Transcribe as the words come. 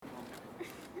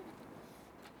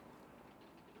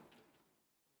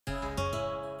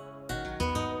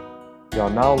You are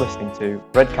now listening to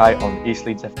Red Kite on East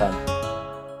Leeds FM.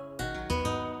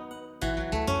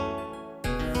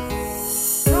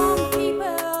 From the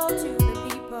people to the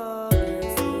people,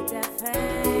 East Leeds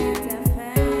FM.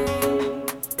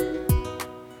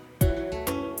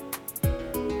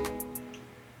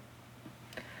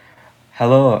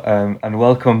 Hello, and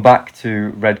welcome back to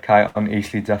Red Kite on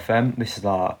East Leeds FM. This is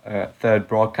our third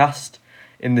broadcast.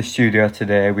 In the studio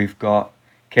today, we've got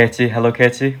Katie. Hello,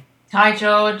 Katie. Hi,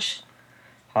 George.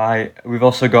 Hi. We've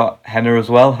also got Henna as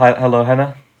well. Hi, hello,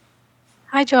 Henna.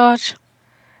 Hi, George.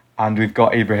 And we've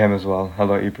got Ibrahim as well.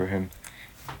 Hello, Ibrahim.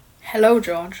 Hello,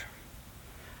 George.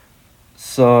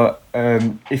 So,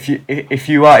 if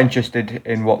you are interested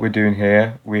in what we're doing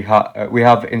here, we have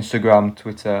Instagram,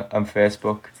 Twitter, and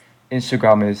Facebook.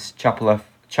 Instagram is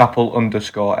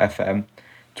chapel_FM.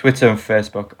 Twitter and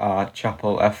Facebook are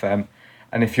Chapel FM.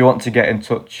 And if you want to get in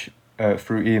touch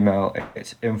through email,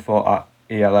 it's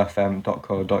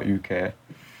info@elfm.co.uk.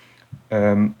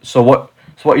 So what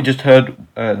you just heard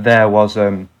there was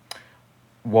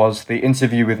the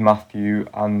interview with Matthew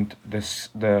and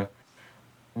the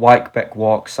Wykebeck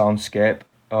Walk soundscape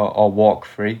or Walk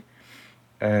Free,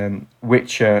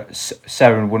 which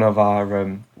Sarah, one of our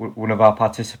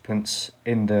participants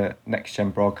in the Next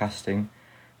Gen Broadcasting,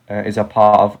 is a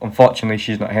part of. Unfortunately,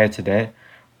 she's not here today,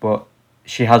 but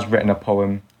she has written a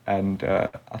poem, and I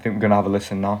think we're going to have a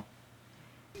listen now.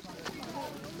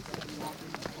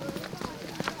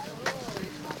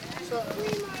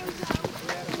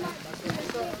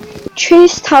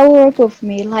 Trees tower above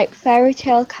me like fairy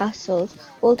tale castles,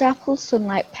 while dappled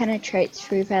sunlight penetrates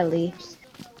through their leaves.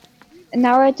 A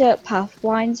narrow dirt path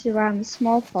winds around the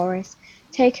small forest,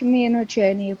 taking me on a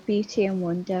journey of beauty and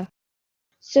wonder.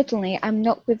 Suddenly, I'm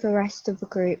not with the rest of the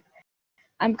group.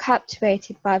 I'm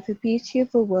captivated by the beauty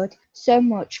of the wood so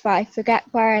much that I forget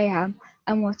where I am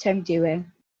and what I'm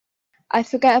doing. I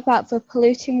forget about the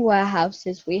polluting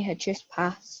warehouses we had just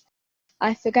passed.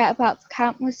 I forget about the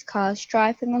countless cars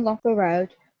driving along the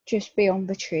road just beyond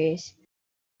the trees.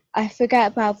 I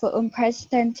forget about the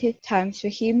unprecedented times the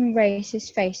human race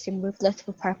is facing with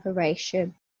little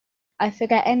preparation. I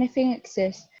forget anything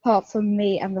exists apart from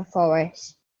me and the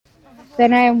forest.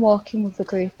 Then I am walking with the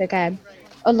group again,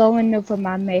 along another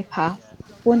man-made path,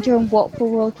 wondering what the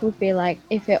world would be like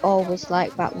if it all was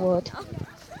like that would.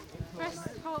 Press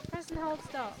and hold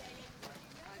stop.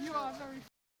 You are very...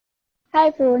 Hi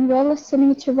everyone, you're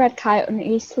listening to Red Kite on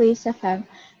East Leeds FM,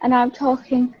 and I'm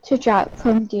talking to Jack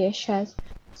from Deershed.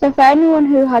 So for anyone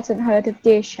who hasn't heard of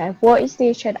Deershed, what is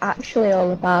Deershed actually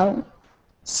all about?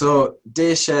 So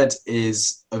Deershed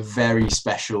is a very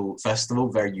special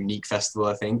festival, very unique festival,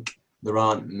 I think. There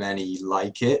aren't many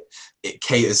like it. It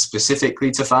caters specifically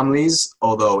to families,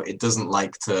 although it doesn't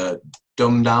like to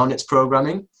dumb down its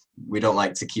programming. We don't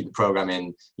like to keep the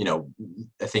programming,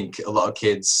 I think a lot of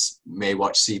kids may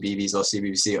watch CBeebies or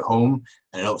CBBC at home,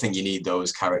 and I don't think you need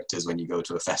those characters when you go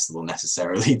to a festival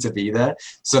necessarily to be there.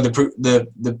 So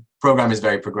the program is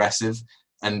very progressive,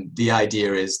 and the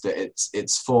idea is that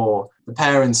it's for the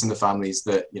parents and the families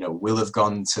that, will have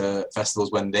gone to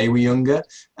festivals when they were younger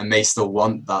and may still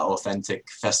want that authentic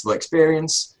festival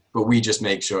experience, but we just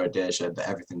make sure at Deershed that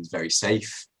everything's very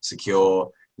safe,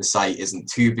 secure. The site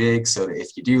isn't too big, so that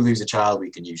if you do lose a child,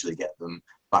 we can usually get them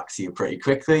back to you pretty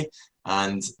quickly.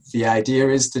 And the idea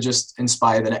is to just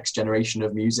inspire the next generation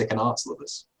of music and arts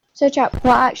lovers. So Jack,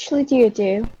 what actually do you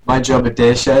do? My job at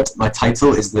Deershed, my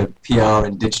title is the PR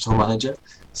and digital manager.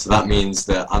 So that means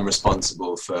that I'm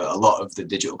responsible for a lot of the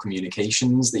digital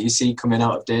communications that you see coming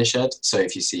out of Deershed. So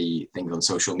if you see things on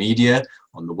social media,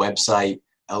 on the website,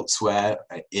 elsewhere,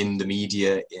 in the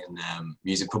media, in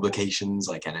music publications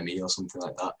like NME or something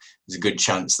like that, there's a good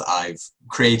chance that I've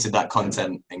created that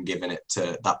content and given it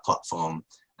to that platform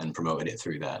and promoted it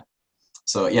through there.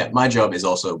 So yeah, my job is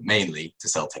also mainly to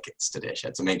sell tickets to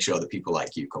Deershed, to make sure that people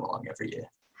like you come along every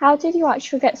year. How did you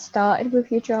actually get started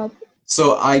with your job?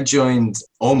 So I joined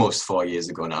almost 4 years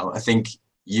ago now. I think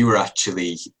you were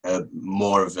actually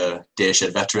more of a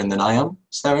Deershed veteran than I am.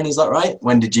 Saren, is that right?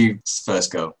 When did you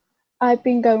first go? I've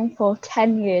been going for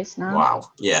 10 years now.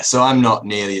 Wow. Yeah, so I'm not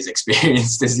nearly as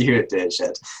experienced as you at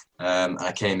Deershed.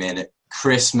 I came in at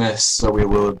Christmas, so we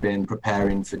will have been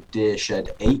preparing for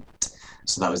Deershed 8.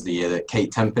 So that was the year that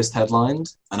Kate Tempest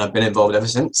headlined, and I've been involved ever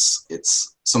since.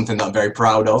 It's something that I'm very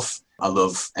proud of. I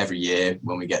love every year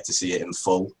when we get to see it in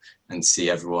full and see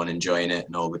everyone enjoying it,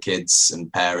 and all the kids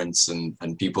and parents and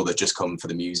people that just come for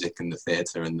the music and the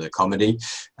theatre and the comedy.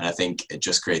 And I think it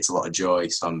just creates a lot of joy,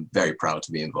 so I'm very proud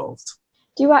to be involved.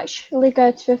 Do you actually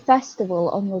go to a festival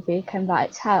on the weekend that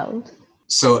it's held?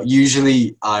 So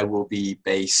usually I will be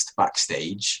based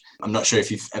backstage. I'm not sure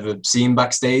if you've ever seen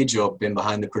backstage or been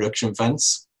behind the production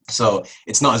fence. So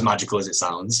it's not as magical as it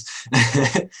sounds.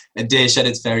 At Dearshed,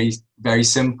 it's very, very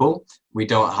simple. We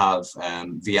don't have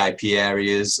VIP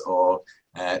areas or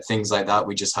things like that.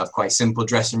 We just have quite simple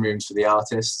dressing rooms for the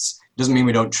artists. Doesn't mean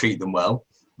we don't treat them well,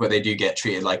 but they do get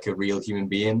treated like a real human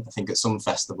being. I think at some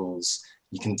festivals,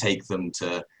 you can take them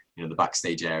to the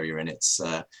backstage area and it's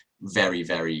very,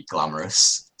 very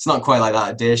glamorous. It's not quite like that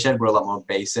at Dearshed. We're a lot more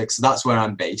basic. So that's where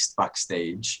I'm based,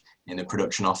 backstage in the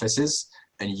production offices.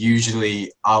 And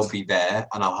usually I'll be there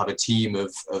and I'll have a team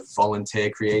of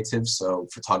volunteer creatives, so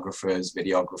photographers,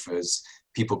 videographers,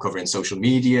 people covering social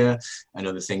media and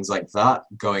other things like that,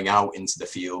 going out into the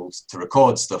field to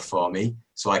record stuff for me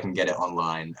so I can get it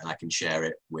online and I can share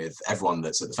it with everyone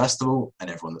that's at the festival and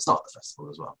everyone that's not at the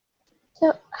festival as well.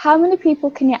 So how many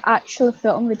people can you actually fit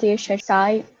on the Dearshed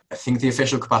site? I think the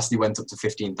official capacity went up to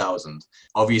 15,000.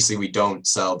 Obviously, we don't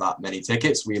sell that many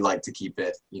tickets. We like to keep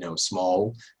it,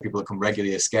 small. People that come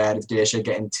regularly are scared of Dearshed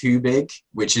getting too big,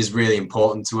 which is really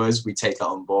important to us. We take that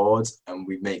on board and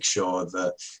we make sure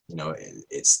that,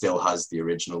 it still has the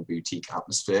original boutique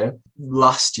atmosphere.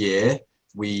 Last year,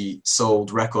 we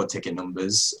sold record ticket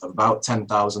numbers of about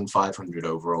 10,500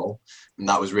 overall. And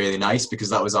that was really nice because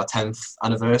that was our 10th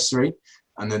anniversary.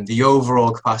 And then the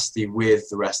overall capacity with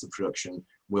the rest of production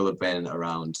will have been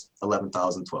around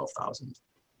 11,000, 12,000.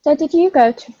 So did you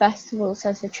go to festivals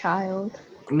as a child?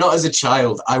 Not as a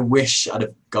child. I wish I'd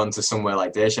have gone to somewhere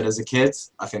like Dearshed as a kid.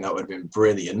 I think that would have been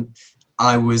brilliant.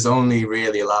 I was only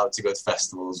really allowed to go to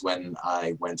festivals when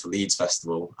I went to Leeds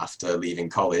Festival after leaving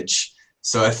college.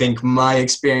 So I think my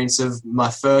experience of my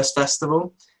first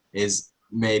festival is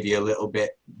maybe a little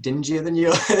bit dingier than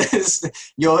yours.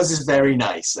 Yours is very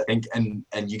nice, I think, and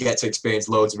you get to experience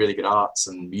loads of really good arts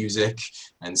and music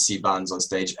and see bands on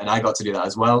stage, and I got to do that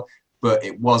as well, but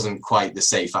it wasn't quite the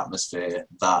safe atmosphere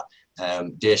that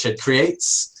Dearshed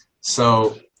creates.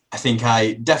 So I think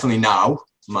definitely now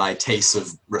my tastes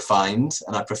have refined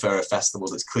and I prefer a festival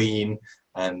that's clean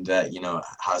and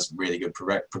has really good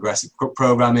progressive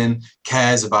programming,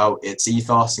 cares about its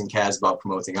ethos and cares about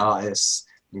promoting artists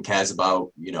and cares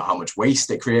about how much waste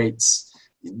it creates.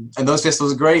 And those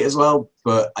festivals are great as well,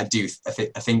 but I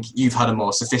think you've had a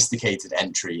more sophisticated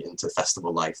entry into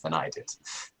festival life than I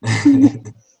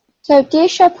did. So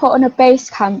Dearshed put on a base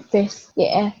camp this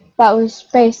year that was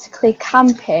basically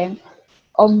camping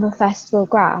on the festival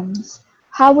grounds.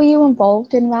 How were you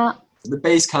involved in that? The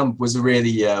base camp was a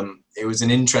really it was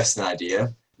an interesting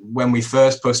idea. When we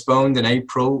first postponed in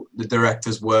April, the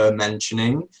directors were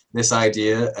mentioning this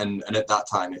idea, and at that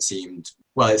time it seemed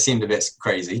a bit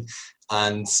crazy.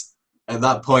 And at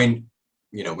that point,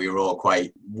 we were all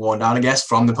quite worn down, I guess,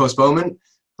 from the postponement.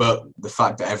 But the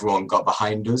fact that everyone got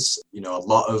behind us, a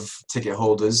lot of ticket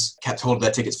holders kept hold of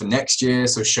their tickets for next year,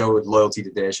 so showed loyalty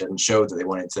to Dearshed and showed that they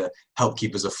wanted to help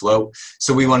keep us afloat.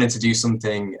 So we wanted to do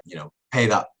something, pay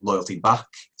that loyalty back.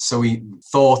 So we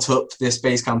thought up this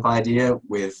base camp idea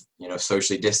with,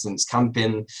 socially distanced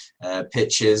camping,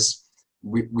 pitches.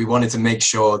 We wanted to make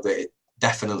sure that it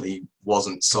definitely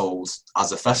wasn't sold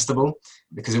as a festival,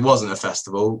 because it wasn't a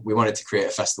festival. We wanted to create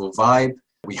a festival vibe.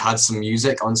 We had some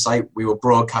music on site. We were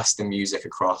broadcasting music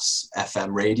across FM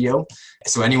radio.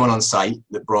 So anyone on site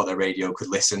that brought their radio could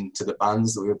listen to the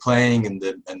bands that we were playing and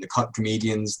the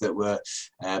comedians that were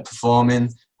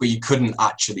performing, but you couldn't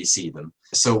actually see them.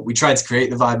 So we tried to create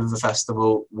the vibe of a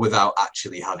festival without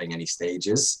actually having any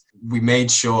stages. We made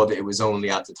sure that it was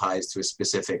only advertised to a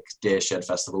specific Dearshed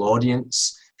Festival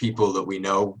audience, people that we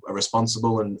know are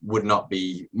responsible and would not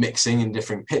be mixing in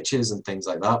different pitches and things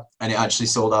like that. And it actually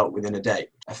sold out within a day.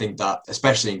 I think that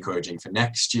especially encouraging for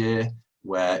next year,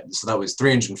 so that was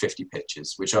 350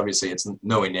 pitches, which obviously it's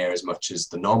nowhere near as much as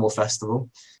the normal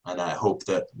festival. And I hope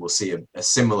that we'll see a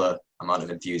similar amount of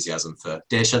enthusiasm for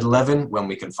Dearshed 11 when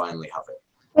we can finally have it.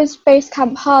 Was Base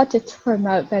Camp harder to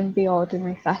promote than the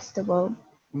ordinary festival?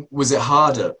 Was it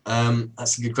harder?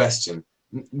 That's a good question.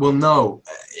 Well, no,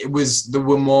 there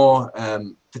were more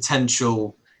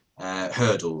potential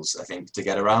hurdles, I think, to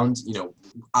get around.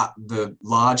 At the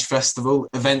large festival,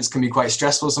 events can be quite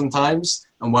stressful sometimes.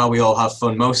 And while we all have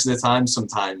fun most of the time,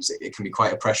 sometimes it can be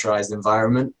quite a pressurized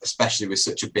environment, especially with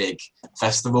such a big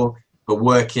festival. But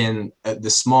working at the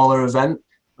smaller event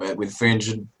with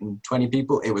 320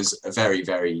 people, it was a very,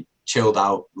 very chilled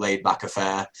out, laid back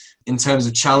affair. In terms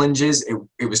of challenges,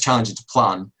 it was challenging to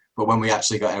plan. But when we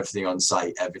actually got everything on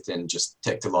site, everything just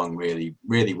ticked along really,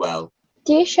 really well.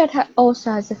 Dearshed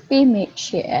also has a theme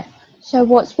each year. So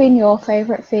what's been your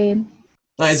favourite theme?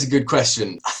 That is a good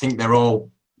question. I think they're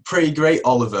all pretty great.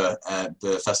 Oliver,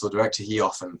 the festival director, he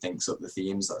often thinks up the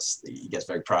themes. He gets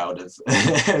very proud of,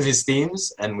 of his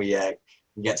themes, and we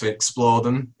get to explore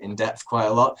them in depth quite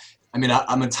a lot. I mean,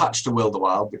 I'm attached to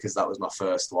Wilderwild because that was my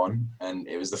first one, and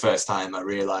it was the first time I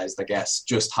realised, I guess,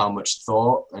 just how much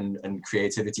thought and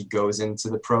creativity goes into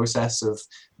the process of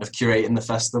curating the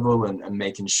festival and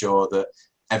making sure that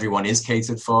everyone is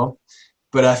catered for.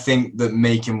 But I think that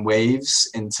Making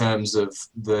Waves, in terms of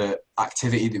the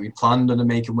activity that we planned under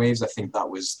Making Waves, I think that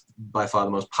was by far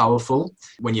the most powerful.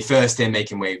 When you first hear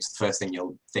Making Waves, the first thing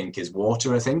you'll think is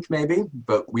water, I think, maybe.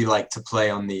 But we like to play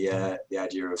on the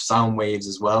idea of sound waves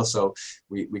as well. So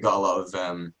we got a lot of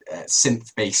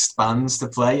synth-based bands to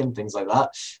play and things like that.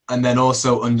 And then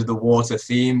also under the water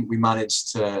theme, we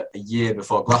managed to, a year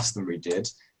before Glastonbury did,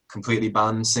 completely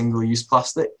ban single-use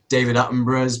plastic. David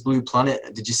Attenborough's Blue Planet,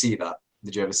 did you see that?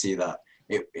 Did you ever see that?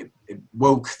 It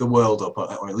woke the world up,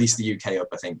 or at least the UK up,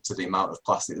 I think, to the amount of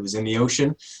plastic that was in the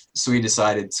ocean. So we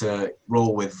decided to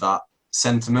roll with that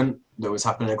sentiment that was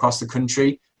happening across the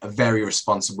country. A very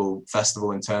responsible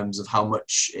festival in terms of how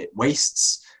much it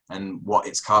wastes and what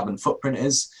its carbon footprint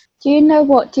is. Do you know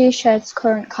what Deershed's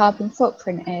current carbon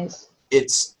footprint is?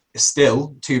 It's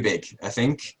still too big, I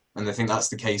think. And I think that's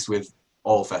the case with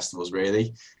all festivals,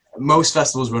 really. Most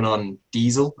festivals run on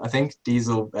diesel, I think,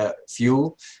 diesel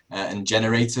fuel and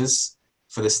generators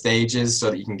for the stages so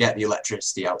that you can get the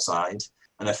electricity outside.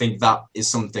 And I think that is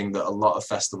something that a lot of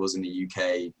festivals in the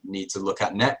UK need to look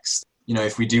at next. You know,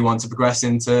 if we do want to progress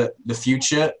into the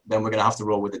future, then we're going to have to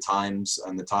roll with the times,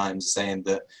 and the times are saying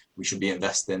that we should be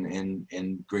investing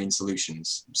in green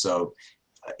solutions. So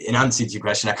in answer to your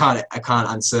question, I can't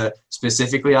answer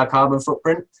specifically our carbon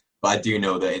footprint, but I do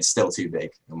know that it's still too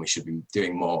big and we should be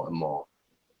doing more and more.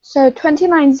 So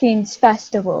 2019's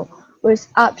festival was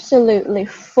absolutely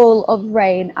full of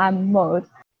rain and mud.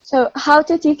 So how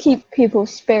did you keep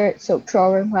people's spirits up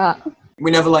during that?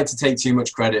 We never like to take too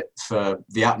much credit for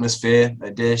the atmosphere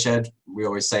at Deershed. We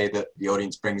always say that the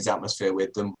audience brings the atmosphere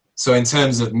with them. So in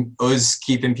terms of us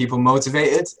keeping people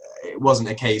motivated, it wasn't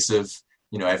a case of,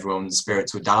 you know, everyone's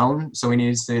spirits were down, so we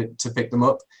needed to pick them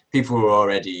up. People were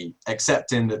already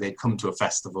accepting that they'd come to a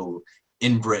festival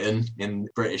in Britain in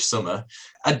British summer.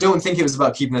 I don't think it was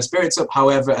about keeping their spirits up.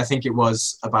 However, I think it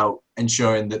was about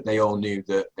ensuring that they all knew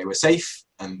that they were safe,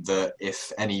 and that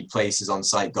if any places on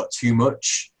site got too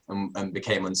much and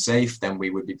became unsafe, then we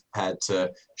would be prepared to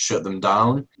shut them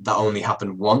down. That only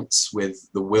happened once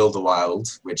with the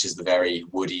Wilderwild, which is the very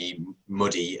woody,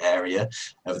 muddy area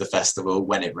of the festival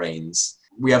when it rains.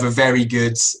 We have a very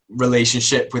good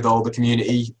relationship with all the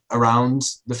community around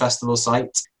the festival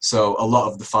site. So a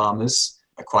lot of the farmers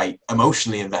are quite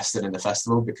emotionally invested in the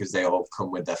festival because they all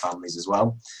come with their families as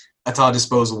well. At our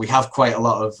disposal, we have quite a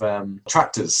lot of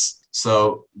tractors.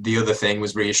 So the other thing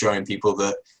was reassuring people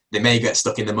that they may get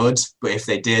stuck in the mud, but if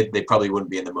they did, they probably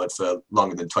wouldn't be in the mud for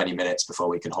longer than 20 minutes before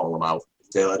we can haul them out.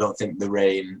 Still, I don't think the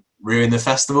rain ruined the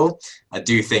festival. I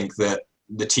do think that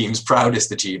the team's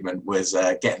proudest achievement was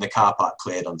getting the car park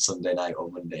cleared on Sunday night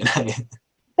or Monday night.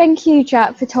 Thank you,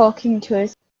 Jack, for talking to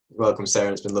us. Welcome,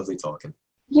 Sarah. It's been lovely talking.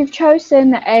 You've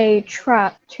chosen a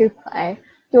track to play. Do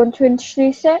you want to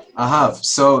introduce it? I have.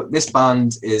 So this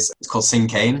band it's called Sing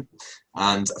Kane,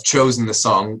 and I've chosen the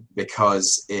song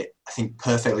because it, I think,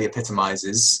 perfectly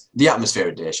epitomises the atmosphere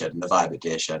at Deershed and the vibe at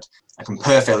Deershed. I can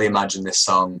perfectly imagine this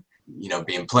song, you know,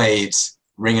 being played,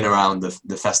 ringing around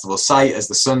the festival site as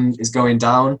the sun is going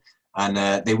down,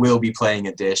 and they will be playing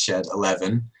at Deershed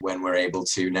 11 when we're able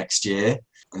to next year.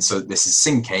 And so this is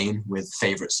Sing Kane with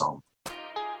Favourite Song.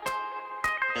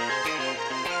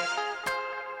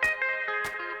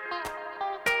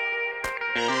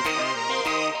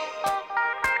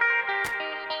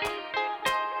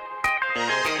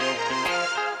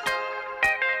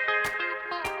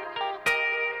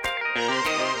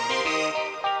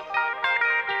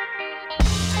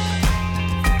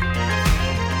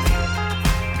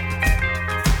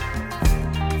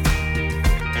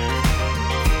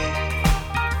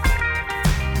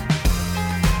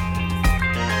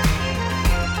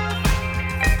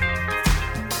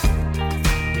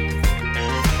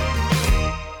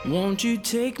 Won't you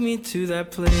take me to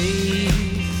that place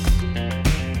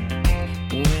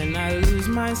when I lose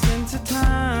my sense of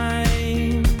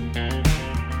time,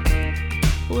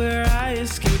 where I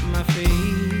escape my fate,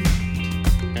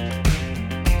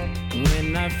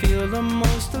 when I feel the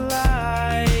most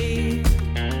alive?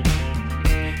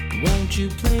 Won't you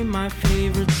play my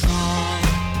favorite song,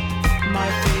 my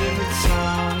favorite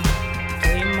song,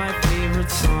 play my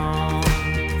favorite song?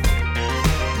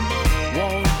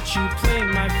 Won't you play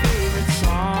my favorite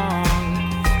song,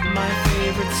 my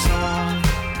favorite song,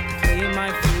 play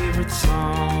my favorite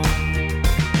song?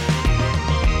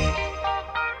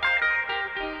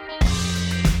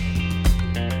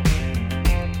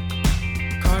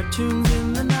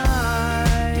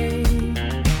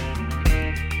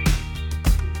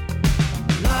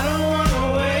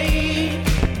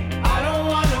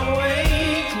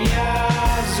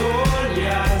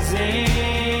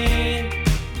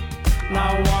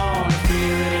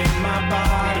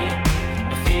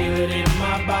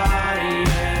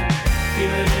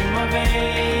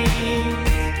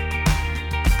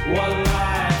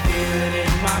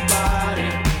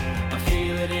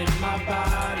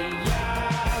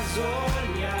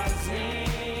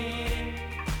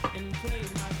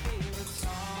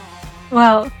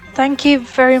 Well, thank you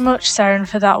very much, Saren,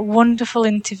 for that wonderful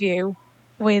interview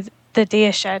with the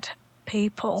Deershed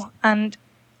people. And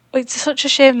it's such a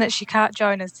shame that she can't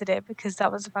join us today because that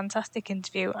was a fantastic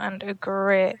interview and a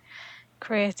great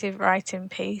creative writing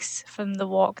piece from the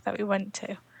walk that we went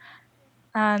to.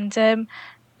 And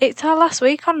it's our last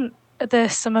week on the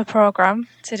summer programme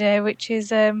today, which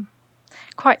is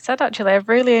quite sad actually. I've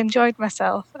really enjoyed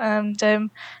myself. And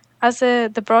as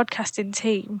the broadcasting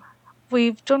team,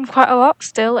 we've done quite a lot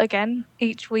still. Again,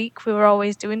 each week we were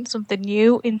always doing something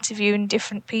new, interviewing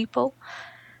different people.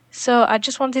 So I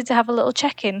just wanted to have a little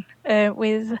check-in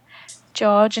with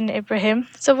George and Ibrahim.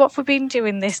 So what have we been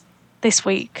doing this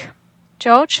week?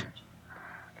 George?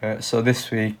 So this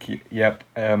week,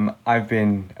 I've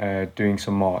been doing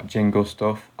some more jingle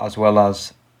stuff, as well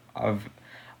as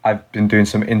I've been doing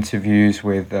some interviews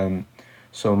with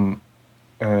some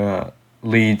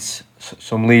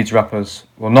some Leeds rappers.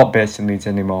 Well, not based in Leeds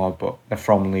anymore, but they're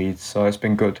from Leeds. So it's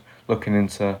been good looking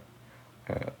into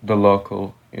the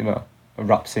local,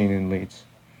 rap scene in Leeds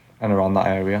and around that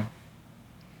area.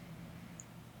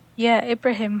 Yeah,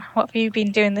 Ibrahim, what have you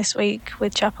been doing this week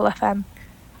with Chapel FM?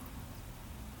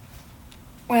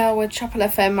 Well, with Chapel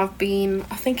FM,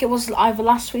 I think it was either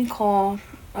last week or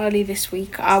early this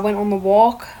week. I went on the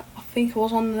walk. I think it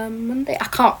was on the Monday. I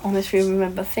can't honestly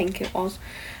remember. I think it was.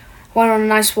 Went on a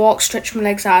nice walk, stretched my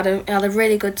legs out. I had a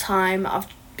really good time. I've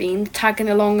been tagging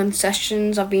along in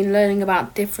sessions. I've been learning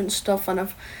about different stuff, and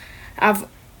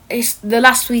it's the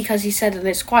last week, as you said, and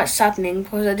it's quite saddening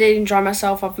because I did enjoy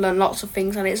myself. I've learned lots of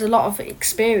things, and it's a lot of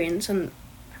experience. And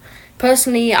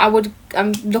personally,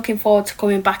 I'm looking forward to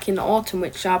coming back in the autumn,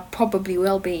 which I probably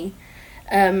will be.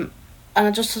 And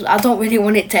I don't really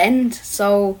want it to end.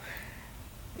 So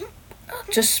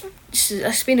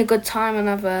it's been a good time, and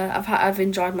I've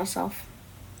enjoyed myself.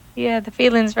 Yeah, the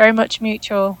feeling's very much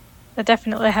mutual. I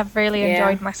definitely have really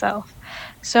enjoyed myself.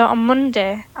 So on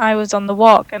Monday, I was on the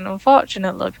walk, and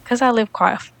unfortunately, because I live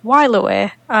quite a while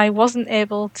away, I wasn't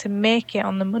able to make it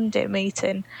on the Monday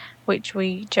meeting, which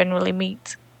we generally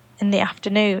meet in the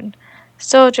afternoon.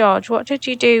 So, George, what did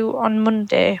you do on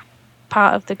Monday,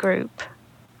 part of the group?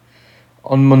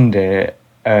 On Monday,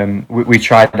 we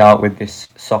tried out with this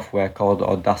software called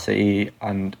Audacity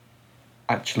and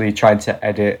actually tried to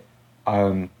edit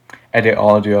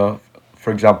audio,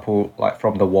 for example, like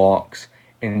from the walks,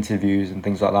 interviews and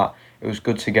things like that. It was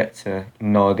good to get to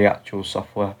know the actual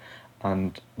software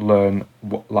and learn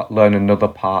another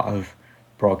part of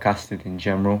broadcasting in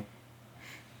general.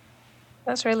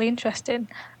 That's really interesting.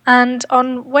 And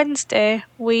on Wednesday,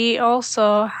 we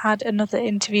also had another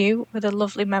interview with a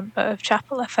lovely member of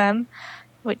Chapel FM,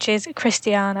 which is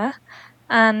Christiana.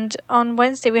 And on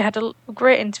Wednesday, we had a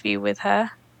great interview with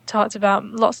her, talked about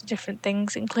lots of different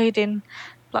things, including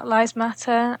Black Lives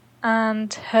Matter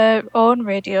and her own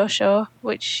radio show,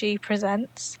 which she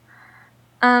presents.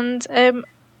 And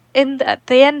at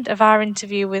the end of our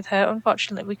interview with her,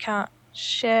 unfortunately,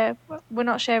 we're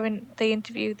not sharing the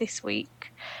interview this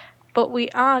week, but we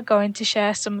are going to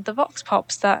share some of the Vox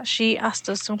Pops that she asked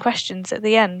us some questions at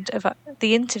the end of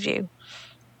the interview.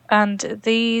 And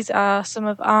these are some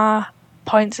of our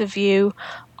points of view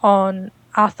on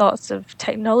our thoughts of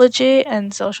technology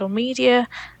and social media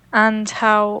and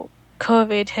how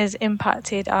COVID has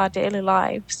impacted our daily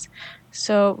lives.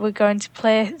 So we're going to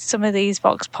play some of these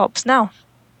Vox Pops now.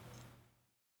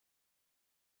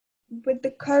 With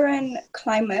the current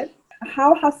climate,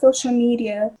 how has social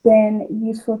media been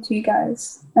useful to you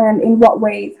guys? And in what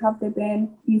ways have they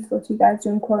been useful to you guys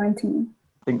during quarantine?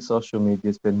 I think social media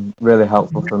has been really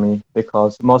helpful for me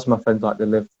because most of my friends they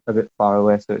live a bit far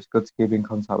away, so it's good to keep in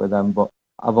contact with them. But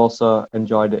I've also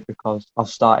enjoyed it because I've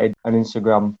started an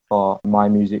Instagram for my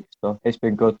music stuff. It's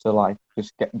been good to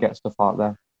just get stuff out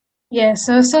there. Yeah,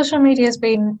 so social media has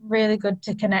been really good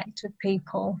to connect with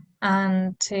people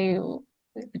and to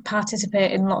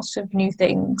participate in lots of new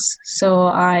things. So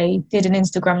I did an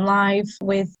Instagram live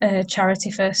with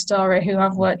Charity First Story, who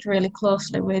I've worked really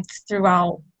closely with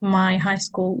throughout my high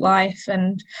school life,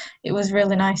 and it was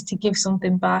really nice to give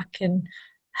something back and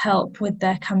help with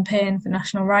their campaign for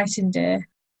National Writing Day.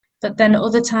 But then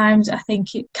other times I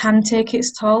think it can take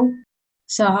its toll.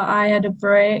 So I had a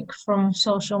break from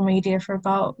social media for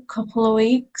about a couple of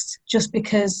weeks just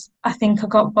because I think I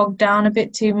got bogged down a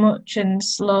bit too much, and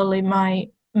slowly my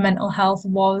mental health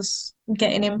was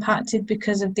getting impacted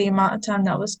because of the amount of time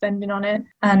that I was spending on it,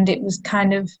 and it was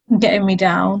kind of getting me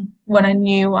down when I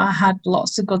knew I had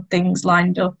lots of good things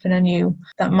lined up and I knew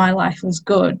that my life was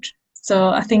good. So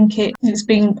I think it's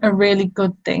been a really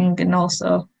good thing and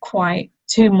also quite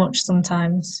too much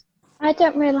sometimes. I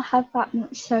don't really have that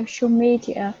much social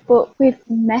media, but with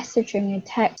messaging and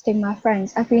texting my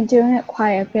friends, I've been doing it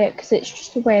quite a bit because it's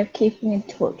just a way of keeping in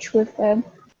touch with them.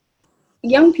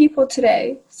 Young people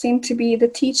today seem to be the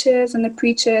teachers and the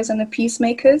preachers and the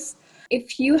peacemakers.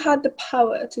 If you had the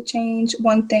power to change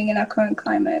one thing in our current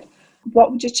climate,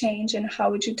 what would you change and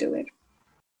how would you do it?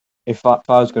 If I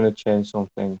was going to change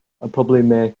something, I'd probably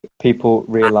make people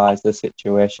realise the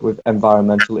situation with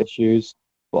environmental issues,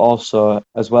 but also,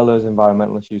 as well as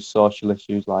environmental issues, social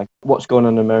issues like what's going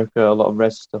on in America, a lot of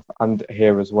racist stuff, and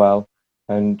here as well,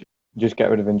 and just get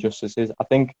rid of injustices. I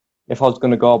think if I was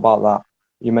going to go about that,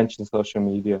 you mentioned social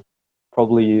media,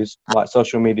 probably use, like,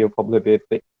 social media will probably be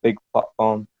a big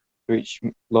platform to reach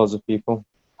loads of people.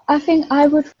 I think I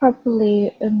would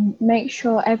probably make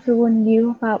sure everyone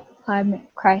knew about the climate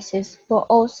crisis, but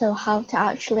also how to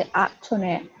actually act on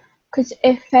it. Because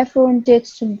if everyone did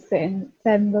something,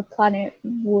 then the planet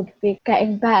would be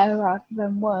getting better rather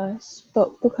than worse.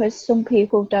 But because some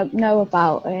people don't know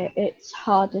about it, it's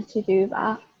harder to do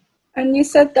that. And you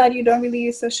said that you don't really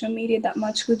use social media that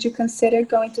much. Would you consider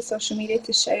going to social media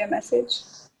to share your message?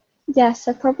 Yes,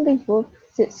 I probably would,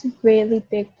 because it's a really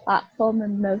big platform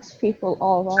and most people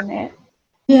are on it.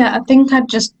 Yeah, I think I'd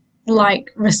just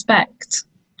like respect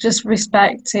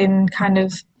in kind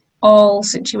of all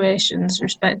situations,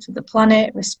 respect for the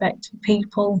planet, respect for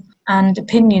people, and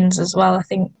opinions as well. I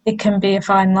think it can be a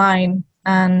fine line,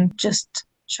 and just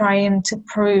trying to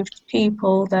prove to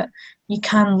people that you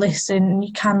can listen,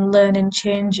 you can learn and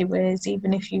change your ways,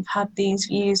 even if you've had these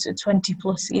views for 20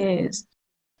 plus years.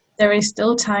 There is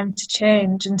still time to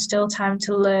change and still time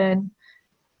to learn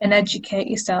and educate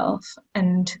yourself,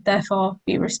 and therefore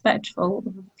be respectful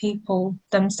of people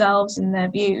themselves and their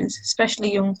views,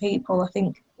 especially young people. I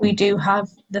think we do have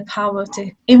the power to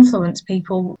influence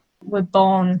people. We're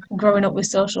born growing up with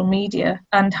social media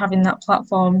and having that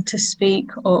platform to speak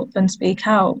up and speak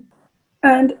out.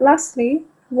 And lastly,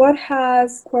 what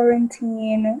has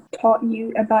quarantine taught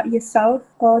you about yourself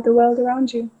or the world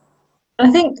around you? I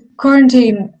think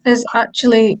quarantine has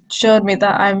actually showed me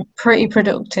that I'm pretty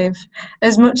productive.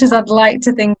 As much as I'd like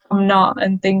to think I'm not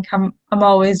and think I'm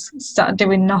always sat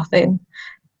doing nothing,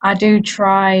 I do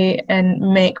try and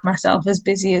make myself as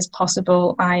busy as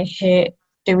possible. I hate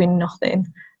doing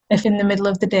nothing. If in the middle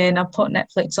of the day and I put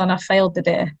Netflix on, I failed the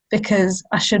day because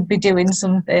I should be doing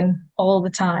something all the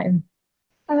time.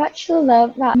 I've actually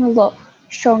learned that I'm a lot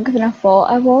stronger than I thought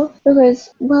I was,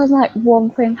 because when like one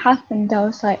thing happened, I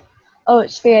was like, oh,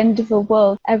 it's the end of the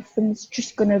world, everything's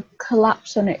just gonna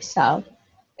collapse on itself.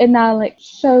 And now like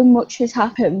so much has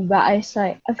happened that it's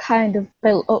like I've kind of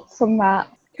built up from that.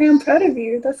 Okay, I'm proud of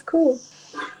you. That's cool.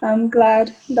 I'm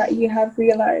glad that you have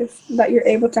realized that you're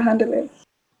able to handle it.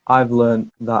 I've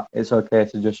learned that it's okay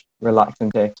to just relax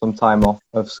and take some time off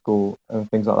of school and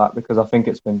things like that, because I think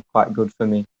it's been quite good for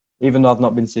me. Even though I've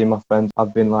not been seeing my friends,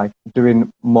 I've been like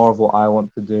doing more of what I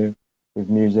want to do with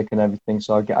music and everything,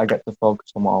 so I get to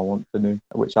focus on what I want to do,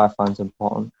 which I find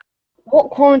important. What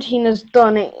quarantine has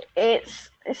done, it's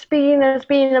been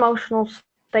emotional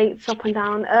states up and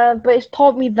down, but it's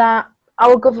taught me that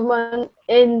our government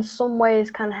in some ways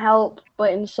can help,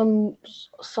 but in some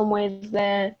ways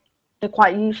they're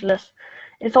quite useless.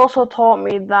 It's also taught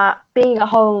me that being at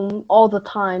home all the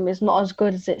time is not as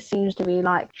good as it seems to be,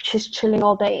 like just chilling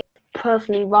all day.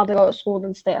 Personally, rather go to school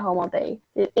than stay at home all day.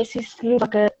 It seems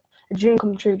like a dream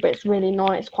come true, but it's really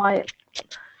not. It's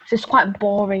just quite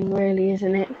boring, really,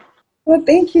 isn't it? Well,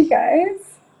 thank you guys.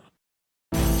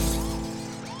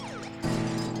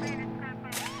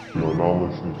 You're now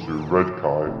listening to Red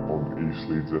Kai on East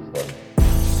Leeds FM.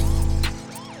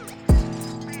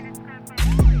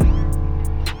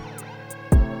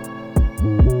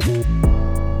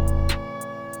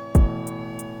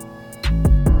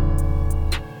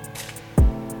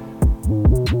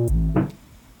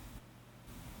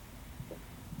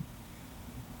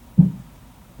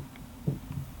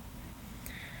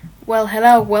 Well,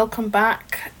 hello, welcome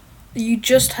back. You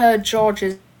just heard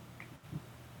George's.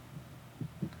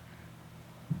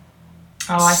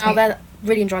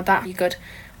 Really enjoyed that. You good?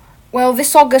 Well,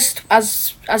 this August,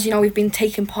 as you know, we've been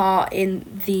taking part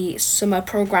in the summer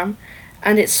program,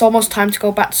 and it's almost time to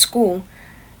go back to school.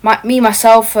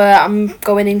 Myself, I'm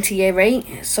going into year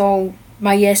 8, so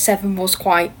my year 7 was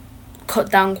quite cut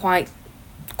down quite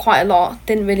a lot.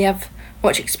 Didn't really have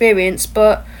much experience,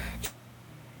 but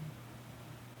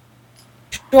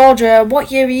Georgia,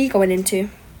 what year are you going into?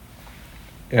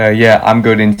 Yeah, I'm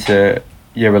going into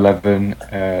year 11,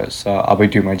 so I'll be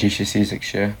doing my GCSEs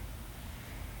next year.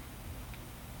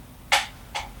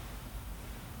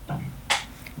 Are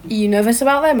you nervous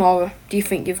about them, or do you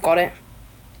think you've got it?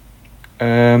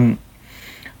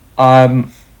 I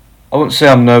wouldn't say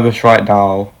I'm nervous right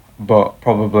now, but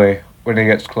probably when it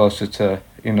gets closer to,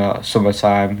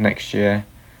 summertime next year,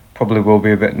 probably will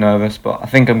be a bit nervous, but I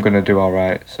think I'm gonna do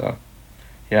alright, so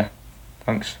yeah,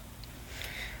 thanks.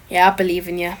 Yeah, I believe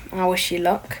in you. I wish you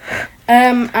luck.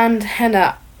 And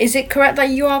Henna, is it correct that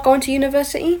you are going to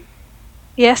university?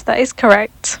 Yes, that is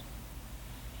correct.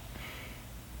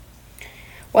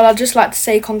 Well, I'd just like to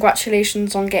say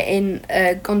congratulations on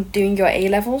on doing your A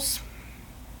levels.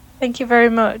 Thank you very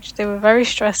much. They were very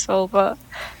stressful, but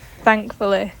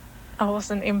thankfully I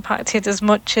wasn't impacted as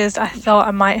much as I thought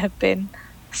I might have been.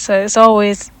 So it's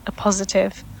always a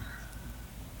positive.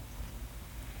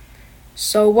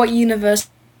 So, what university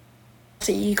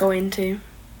are you going to?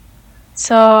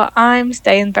 So I'm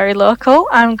staying very local.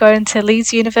 I'm going to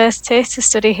Leeds University to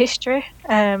study history,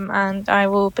 and I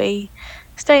will be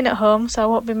staying at home, so I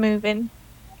won't be moving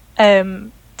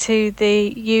to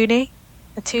the uni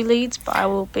to Leeds, but I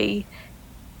will be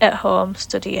at home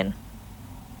studying.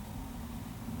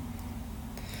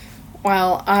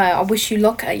 Well, I wish you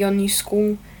luck at your new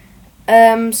school.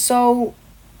 So,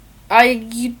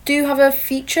 you do have a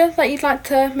feature that you'd like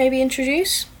to maybe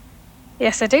introduce?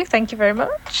 Yes, I do. Thank you very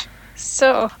much.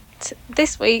 So,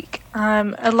 this week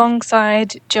I'm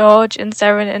alongside George and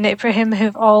Seren and Ibrahim,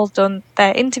 who've all done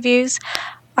their interviews.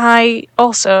 I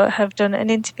also have done an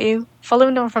interview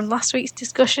following on from last week's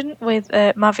discussion with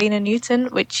Marvina Newton,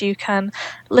 which you can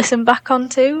listen back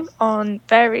onto on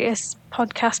various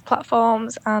podcast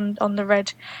platforms and on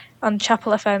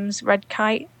Chapel FM's Red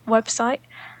Kite website.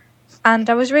 And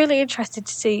I was really interested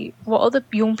to see what other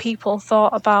young people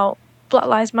thought about Black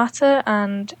Lives Matter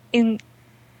and, in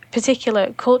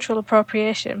particular, cultural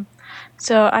appropriation.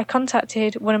 So I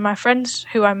contacted one of my friends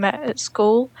who I met at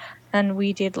school, and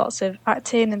we did lots of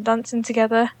acting and dancing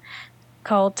together,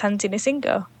 called Tanti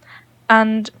Nisingo.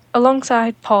 And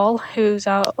alongside Paul, who's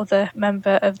our other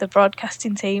member of the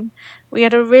broadcasting team, we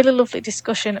had a really lovely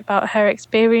discussion about her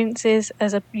experiences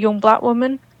as a young black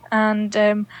woman and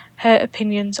her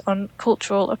opinions on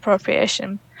cultural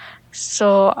appropriation.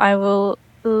 So I will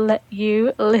let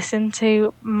you listen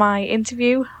to my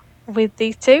interview with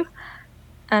these two,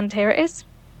 and here it is.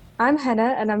 I'm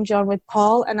Henna, and I'm joined with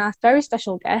Paul and our very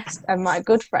special guest and my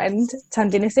good friend,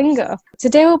 Tandina Singo.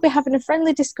 Today we'll be having a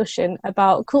friendly discussion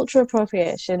about cultural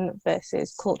appropriation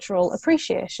versus cultural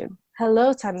appreciation.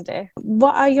 Hello, Tandy.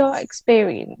 What are your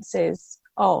experiences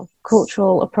of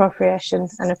cultural appropriation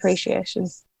and appreciation?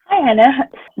 Hi, Henna.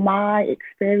 My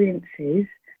experiences,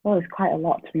 well, it's quite a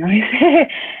lot, to be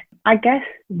honest. I guess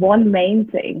one main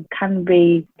thing can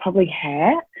be probably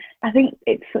hair. I think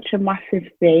it's such a massive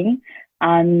thing.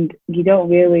 And you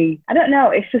don't really, I don't know,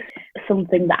 it's just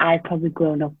something that I've probably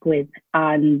grown up with.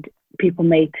 And people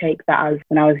may take that as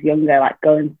when I was younger, like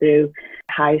going through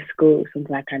high school,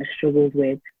 something I kind of struggled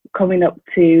with. Coming up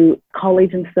to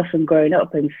college and stuff and growing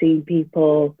up and seeing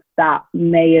people that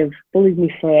may have bullied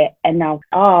me for it and now,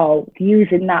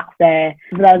 using that for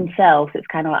themselves, it's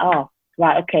kind of like,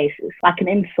 right, okay, so it's like an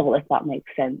insult, if that makes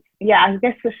sense. Yeah, I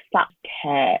guess just that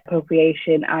hair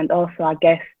appropriation, and also I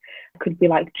guess could be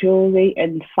like jewellery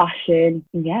and fashion.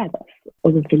 Yeah, that's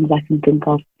other things I can think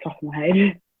of top of my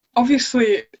head.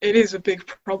 Obviously, it is a big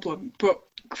problem, but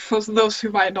for those who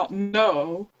might not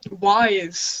know, why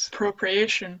is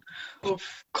appropriation of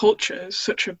culture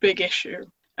such a big issue,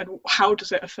 and how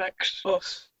does it affect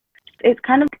us? It's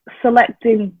kind of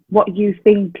selecting what you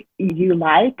think you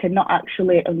like and not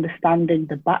actually understanding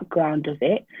the background of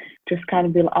it. Just kind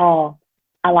of be like,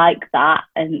 I like that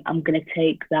and I'm going to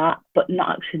take that, but not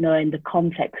actually knowing the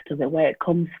context of it, where it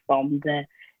comes from, the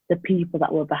people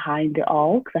that were behind it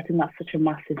all, because I think that's such a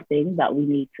massive thing that we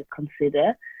need to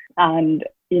consider. And,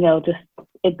 just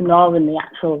ignoring the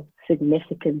actual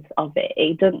significance of it.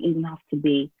 It doesn't even have to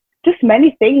be just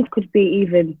many things, could be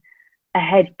even a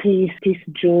headpiece, piece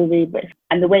of jewellery,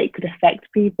 and the way it could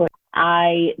affect people.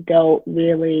 I don't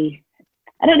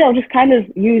know, just kind of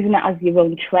using it as your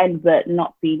own trend, but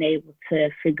not being able to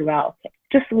figure out,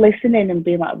 just listening and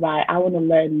being like, right, I want to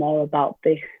learn more about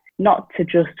this, not to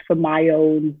just for my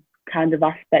own kind of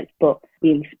aspect, but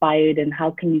be inspired, and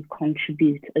how can you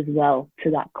contribute as well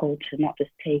to that culture, not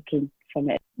just taking from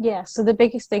it. Yeah, so the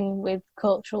biggest thing with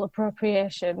cultural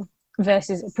appropriation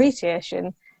versus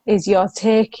appreciation is you're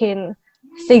taking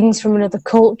things from another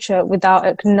culture without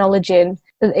acknowledging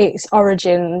its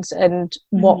origins and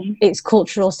what its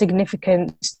cultural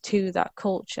significance to that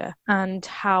culture and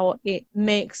how it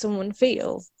makes someone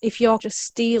feel. If you're just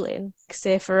stealing,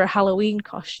 say for a Halloween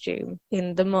costume,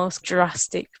 in the most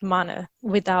drastic manner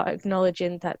without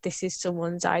acknowledging that this is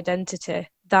someone's identity,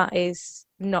 that is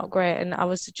not great. And I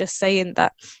was just saying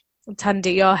that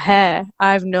Tandy, your hair,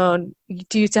 I've known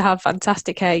you to have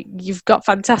fantastic hair. You've got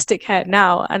fantastic hair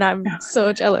now, and I'm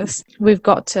so jealous. We've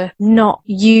got to not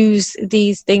use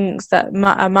these things that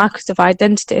are markers of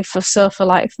identity for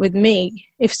life. With me,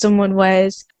 if someone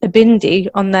wears a bindi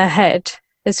on their head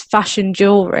as fashion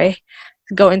jewellery,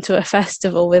 go into a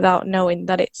festival without knowing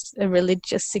that it's a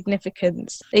religious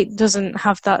significance, it doesn't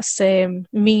have that same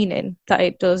meaning that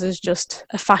it does as just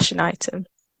a fashion item.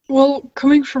 Well,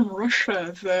 coming from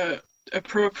Russia, the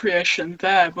appropriation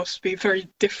there must be very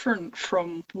different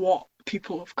from what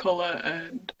people of colour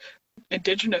and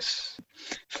indigenous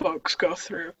folks go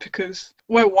through, because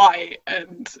we're white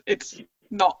and it's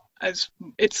not as,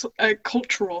 it's a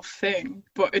cultural thing,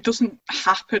 but it doesn't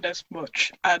happen as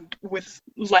much and with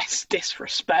less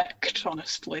disrespect,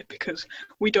 honestly, because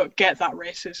we don't get that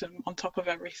racism on top of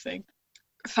everything.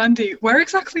 Sandy, where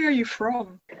exactly are you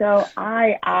from? So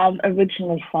I am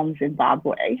originally from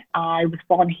Zimbabwe. I was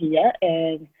born here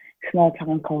in a small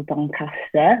town called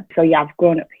Doncaster. So yeah, I've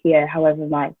grown up here. However,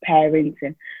 my parents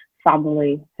and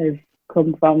family have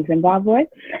come from Zimbabwe.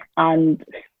 And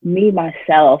me,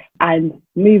 myself, I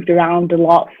moved around a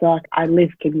lot. So I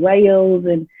lived in Wales,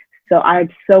 and so I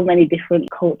had so many different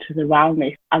cultures around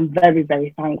me. I'm very,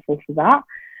 very thankful for that.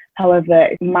 However,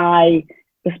 my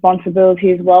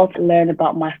responsibility as well to learn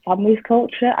about my family's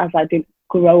culture, as I didn't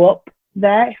grow up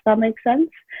there, if that makes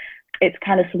sense. It's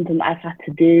kind of something that I've had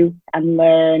to do and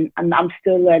learn, and I'm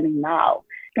still learning now.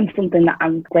 And something that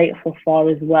I'm grateful for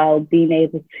as well, being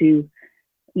able to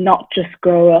not just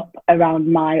grow up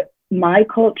around my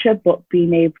culture, but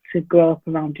being able to grow up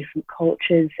around different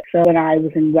cultures. So when I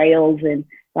was in Wales, and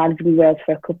I lived in Wales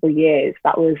for a couple of years,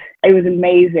 it was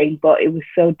amazing, but it was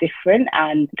so different.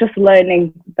 And just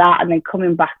learning that, and then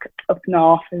coming back up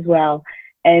north as well,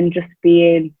 and just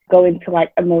going to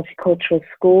like a multicultural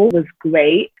school was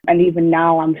great. And even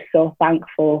now I'm so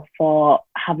thankful for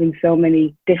having so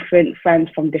many different friends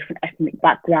from different ethnic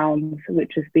backgrounds,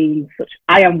 which has been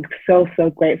I am so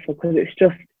grateful, because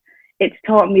it's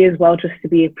taught me as well just to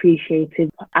be appreciative.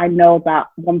 I know that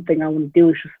one thing I want to do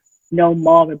is just know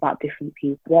more about different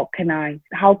people.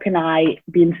 How can I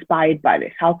be inspired by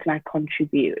this? How can I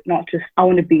contribute? Not just, I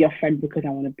want to be your friend because I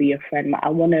want to be your friend. I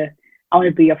want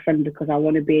to be your friend because I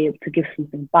want to be able to give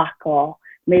something back, or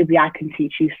maybe I can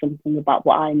teach you something about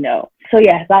what I know. So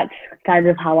yeah, that's kind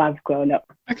of how I've grown up.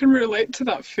 I can relate to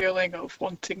that feeling of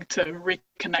wanting to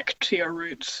reconnect to your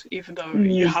roots, even though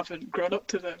you haven't grown up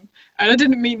to them. And I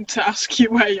didn't mean to ask you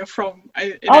where you're from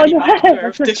in any matter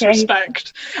of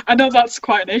disrespect. Okay. I know that's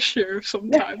quite an issue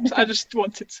sometimes. I just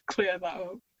wanted to clear that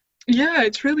up. Yeah,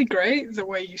 it's really great the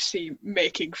way you see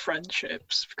making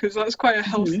friendships, because that's quite a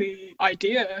healthy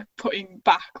idea, putting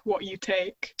back what you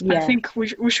take. Yeah. I think we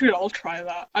should all try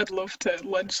that. I'd love to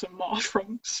learn some more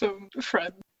from some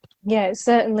friends. Yeah, it's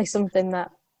certainly something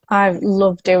that I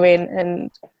love doing, and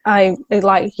I,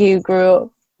 like you, grew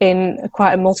up in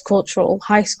quite a multicultural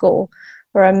high school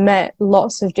where I met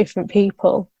lots of different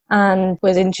people and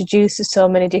was introduced to so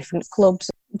many different clubs.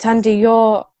 Tandy,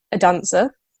 you're a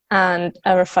dancer and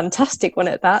are a fantastic one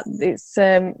at that. It's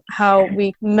how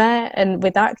we met, and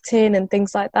with acting and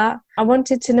things like that. I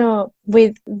wanted to know,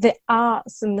 with the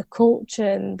arts and the culture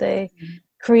and the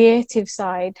creative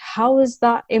side, how has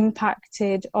that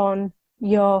impacted on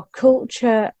your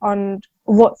culture? And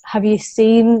what have you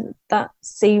seen that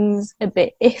seems a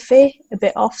bit iffy, a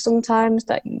bit off sometimes,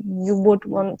 that you would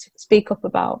want to speak up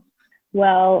about?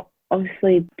 Well,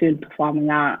 obviously doing performing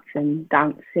arts and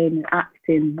dancing,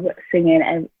 acting,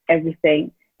 singing,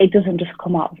 everything, it doesn't just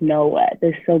come out of nowhere.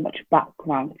 There's so much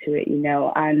background to it,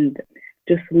 and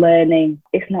just learning.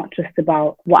 It's not just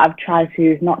about, what I've tried to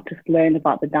do is not just learn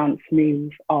about the dance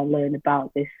moves or learn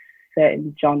about this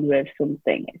certain genre of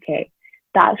something. Okay,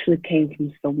 that actually came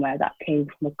from somewhere, that came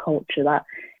from a culture that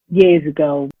years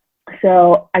ago.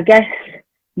 So I guess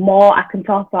I can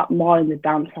talk about more in the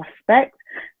dance aspect.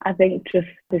 I think just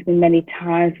there's been many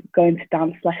times going to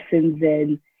dance lessons,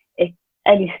 and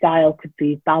any style, could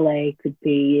be ballet, could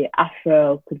be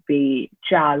Afro, could be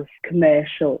jazz,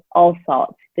 commercial, all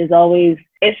sorts. There's always,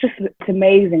 it's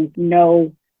amazing to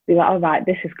know, be like, all right,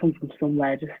 this has come from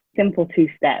somewhere, just simple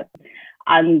 2-step.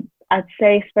 And I'd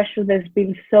say especially there's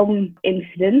been some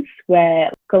incidents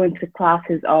where going to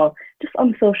classes or just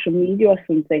on social media or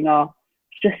something, or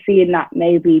just seeing that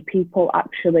maybe people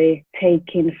actually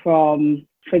taking from,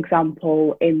 for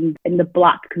example, in the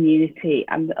Black community,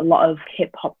 and a lot of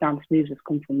hip-hop dance moves have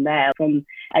come from there, in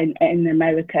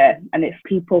America, and it's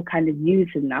people kind of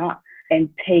using that and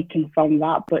taking from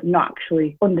that, but not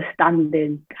actually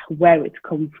understanding where it's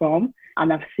come from.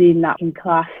 And I've seen that in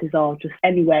classes or just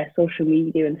anywhere, social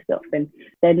media and stuff, and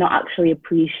they're not actually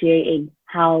appreciating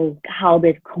how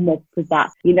they've come up with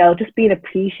that. Just being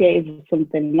appreciative of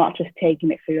something, not just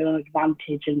taking it for your own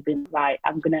advantage and being right,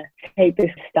 I'm gonna take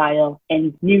this style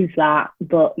and use that,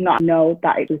 but not know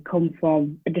that it would come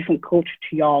from a different culture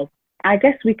to yours. I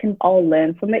guess we can all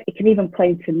learn from it. It can even play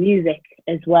into music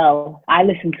as well. I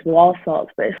listen to all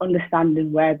sorts, but it's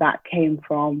understanding where that came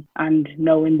from and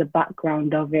knowing the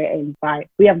background of it. And right,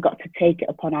 we have got to take it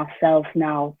upon ourselves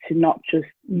now to not just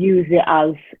use it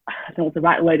as, I don't know what the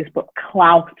right word is, but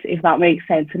clout, if that makes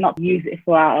sense, to not use it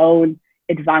for our own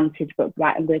advantage, but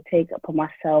right, I'm going to take it upon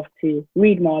myself to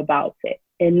read more about it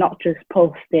and not just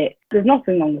post it. There's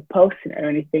nothing wrong with posting it or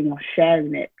anything or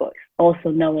sharing it, but also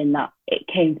knowing that it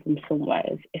came from somewhere,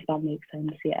 if that makes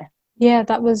sense, yeah. Yeah,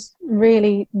 that was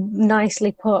really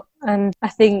nicely put. And I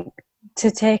think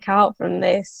to take out from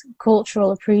this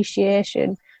cultural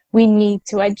appreciation, we need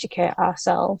to educate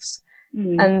ourselves.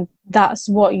 And that's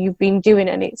what you've been doing.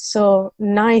 And it's so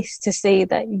nice to see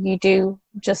that you do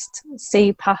just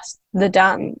see past the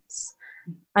dance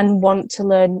and want to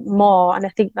learn more. And I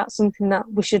think that's something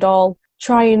that we should all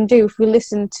try and do if we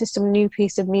listen to some new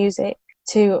piece of music,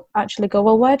 to actually go,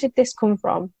 well, where did this come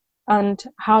from? And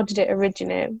how did it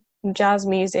originate? Jazz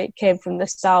music came from the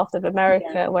south of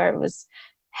America, where it was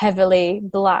heavily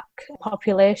black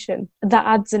population. That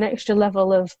adds an extra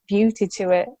level of beauty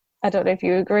to it. I don't know if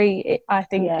you agree. I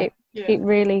think it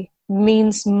really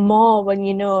means more when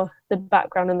you know the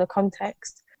background and the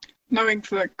context. Knowing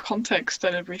the context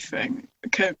and everything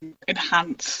can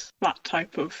enhance that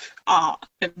type of art,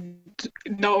 and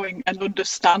knowing and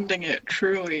understanding it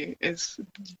truly is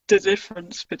the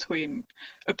difference between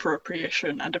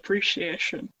appropriation and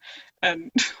appreciation.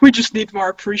 And we just need more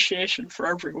appreciation for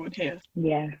everyone here.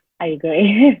 Yeah, I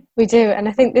agree. We do, and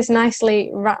I think this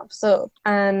nicely wraps up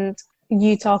and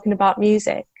you talking about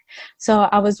music. So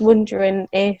I was wondering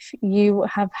if you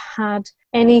have had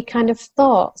any kind of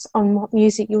thoughts on what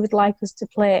music you would like us to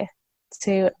play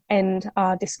to end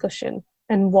our discussion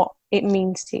and what it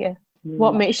means to you.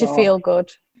 What makes you feel good?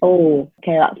 Oh,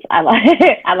 okay, I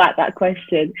like that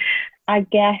question. I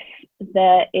guess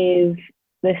there is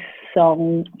this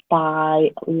song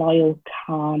by Loyal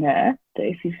Kana that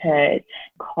if you've heard,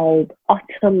 called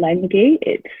Ottolenghi.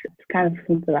 It's kind of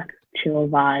something like a chill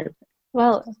vibe.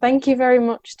 Well, thank you very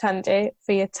much, Tandy,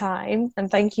 for your time,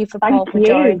 and thank you for Paul for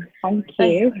joining.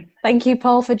 Thank you,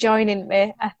 Paul, for joining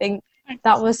me. I think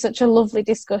that was such a lovely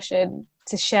discussion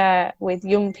to share with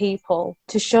young people,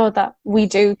 to show that we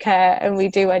do care and we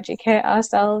do educate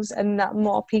ourselves, and that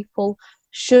more people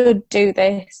should do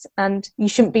this. And you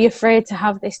shouldn't be afraid to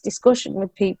have this discussion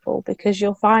with people, because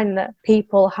you'll find that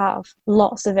people have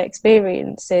lots of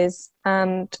experiences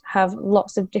and have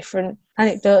lots of different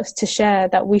anecdotes to share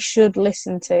that we should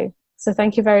listen to. So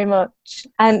thank you very much.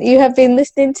 And you have been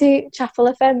listening to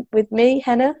Chapel FM with me,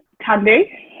 Henna, Tandy,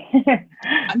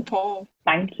 and Paul.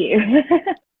 Thank you.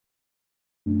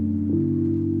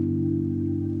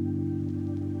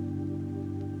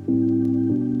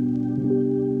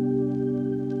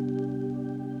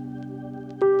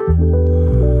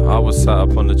 I was sat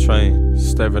up on the train,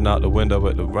 staring out the window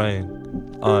at the rain.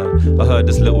 I heard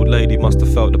this little lady must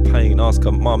have felt the pain. Ask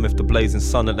her mum if the blazing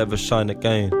sun will ever shine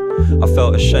again. I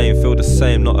felt ashamed, feel the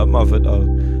same, not her mother though.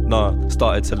 Nah,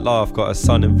 started to laugh, got her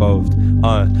son involved.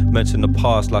 I mentioned the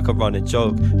past like a running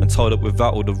joke, and told her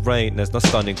without all the rain there's no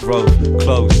stunning growth.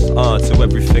 Close, to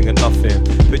everything and nothing.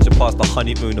 Picture past the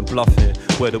honeymoon and bluffing,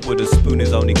 where the wooden spoon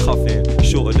is only cuffing.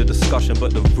 Short of the discussion,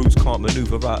 but the roots can't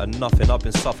maneuver out of nothing. I've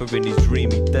been suffering these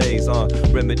dreamy days,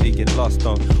 remedying lust.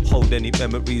 Don't hold any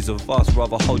memories of us,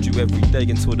 rather hold you every day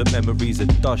until the memories are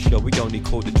dust. Yo, we only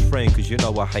call the train, cause you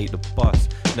know I hate the bus.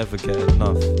 Never get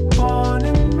enough. Born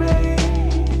and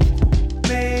raised,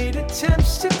 made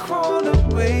attempts to crawl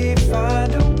away,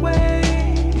 find a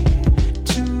way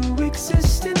to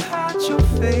exist and hide your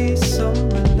face. Some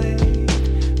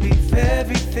relate, leave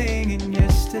everything in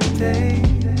yesterday.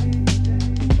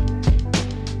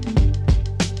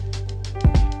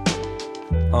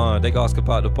 They asked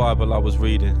about the Bible I was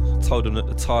reading. Told them that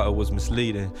the title was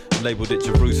misleading. Labelled it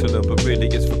Jerusalem, but really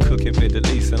it's for cooking Middle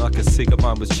East. And I could see that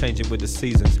mine was changing with the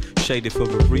seasons, shaded for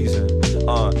a reason.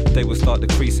 They would start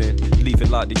decreasing, leaving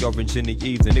like the orange in the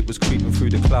evening. It was creeping through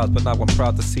the clouds, but now I'm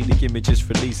proud to see the images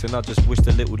releasing. I just wish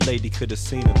the little lady could have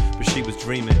seen them, but she was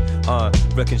dreaming.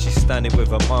 Reckon she's standing with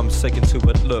her mum, saying to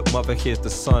her, look, mother, here's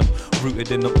the sun.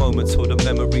 Rooted in the moment till the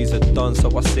memories are done. So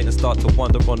I sit and start to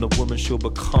wonder on the woman she'll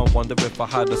become. Wonder if I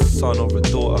had a son or a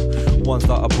daughter. Ones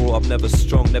that I brought up never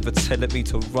strong, never telling me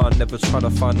to run, never trying to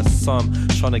find a sum,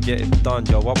 trying to get it done.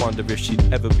 Yo, I wonder if she'd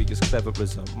ever be as clever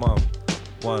as her mum.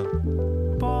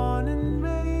 One. Born and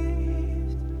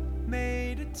raised,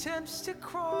 made a attempts to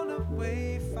crawl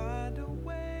away, find a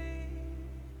way.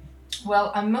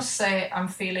 Well, I must say I'm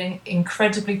feeling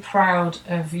incredibly proud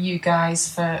of you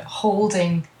guys for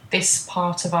holding this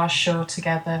part of our show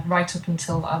together right up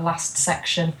until our last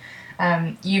section.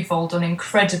 You've all done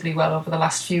incredibly well over the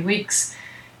last few weeks.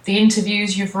 The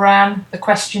interviews you've ran, the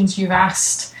questions you've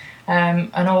asked,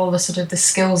 and all the sort of the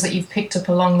skills that you've picked up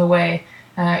along the way.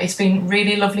 It's been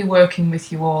really lovely working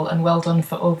with you all, and well done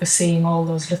for overseeing all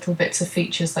those little bits of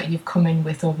features that you've come in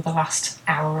with over the last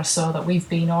hour or so that we've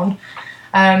been on.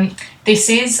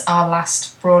 This is our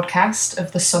last broadcast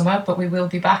of the summer, but we will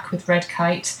be back with Red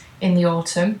Kite in the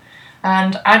autumn.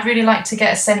 And I'd really like to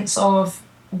get a sense of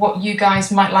what you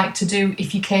guys might like to do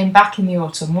if you came back in the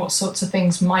autumn. What sorts of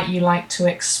things might you like to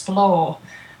explore?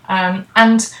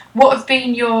 And what have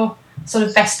been your sort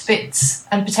of best bits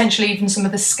and potentially even some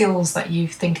of the skills that you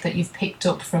think that you've picked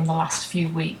up from the last few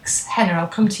weeks? Henna, I'll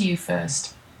come to you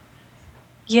first.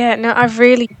 Yeah, no, I've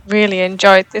really, really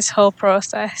enjoyed this whole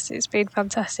process. It's been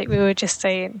fantastic. We were just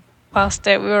saying whilst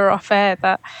we were off air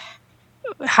that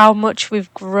how much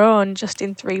we've grown just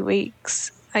in 3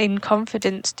 weeks in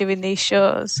confidence doing these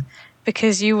shows,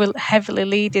 because you were heavily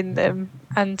leading them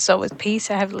and so was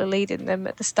Peter heavily leading them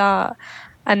at the start,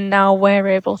 and now we're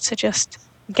able to just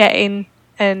get in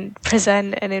and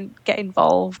present and get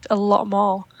involved a lot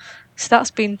more. So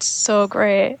that's been so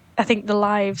great. I think the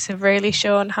lives have really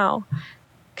shown how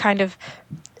kind of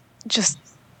just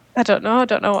I don't know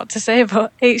what to say,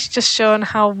 but it's just shown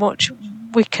how much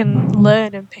we can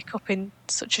learn and pick up in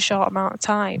such a short amount of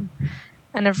time.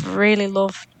 And I've really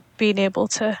loved being able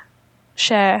to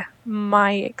share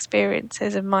my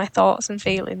experiences and my thoughts and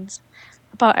feelings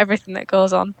about everything that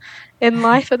goes on in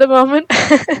life at the moment.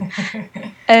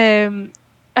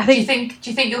 I think. Do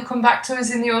you think you'll come back to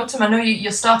us in the autumn? I know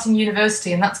you're starting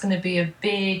university, and that's going to be a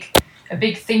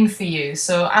big thing for you.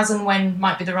 So as and when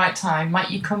might be the right time. Might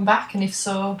you come back? And if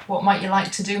so, what might you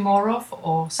like to do more of,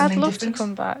 or something I'd love different? to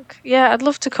come back. Yeah, I'd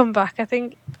love to come back. I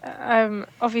think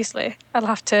obviously I'll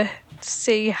have to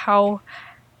see how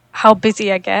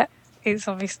busy I get. It's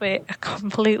obviously a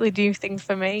completely new thing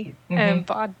for me. Mhm.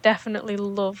 But I'd definitely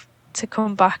love to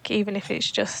come back, even if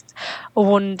it's just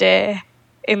one day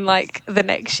in like the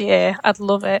next year. I'd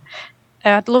love it.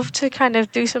 I'd love to kind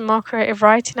of do some more creative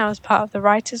writing. I was part of the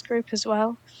writers group as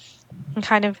well, and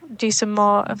kind of do some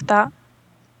more of that.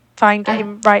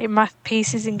 Writing my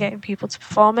pieces and getting people to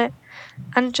perform it,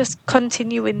 and just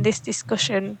continuing this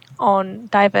discussion on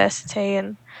diversity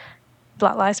and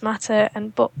Black Lives Matter,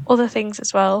 but other things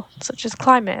as well, such as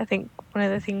climate. I think one of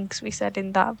the things we said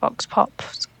in that Vox Pop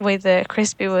with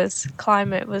Crispy was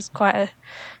climate was quite a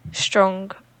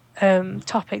strong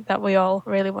topic that we all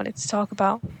really wanted to talk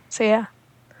about. So yeah.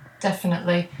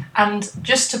 Definitely. And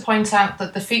just to point out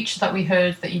that the feature that we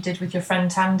heard that you did with your friend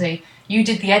Tandy, you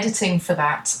did the editing for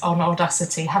that on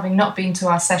Audacity, having not been to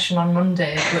our session on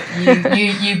Monday, but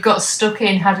you got stuck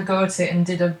in, had a go at it, and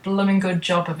did a blooming good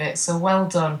job of it. So well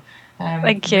done.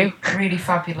 Thank you. Really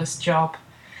fabulous job.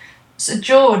 So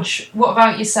George, what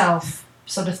about yourself?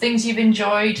 Sort of things you've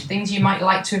enjoyed, things you might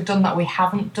like to have done that we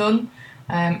haven't done,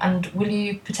 and will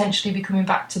you potentially be coming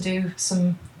back to do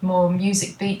some more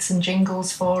music beats and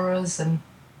jingles for us and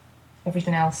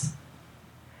everything else?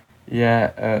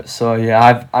 Yeah. So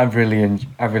yeah, I've really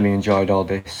enjoyed all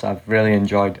this. I've really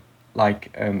enjoyed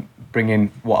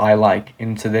bringing what I like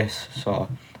into this. So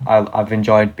I've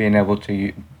enjoyed being able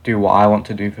to do what I want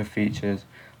to do for features,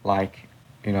 like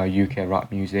UK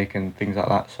rap music and things like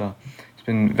that. So it's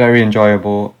been very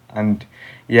enjoyable, and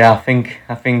yeah, I think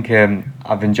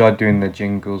I've enjoyed doing the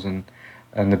jingles and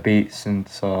the beats, and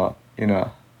so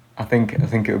I think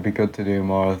it would be good to do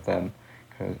more of them,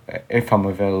 'cause if I'm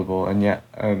available. And yeah,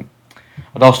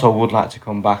 I'd also would like to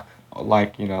come back,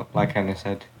 like Henna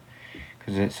said,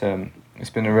 because it's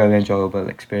been a really enjoyable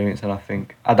experience, and I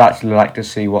think I'd actually like to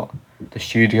see what the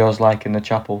studio's like in the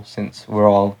chapel, since we're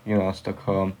all stuck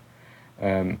home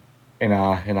in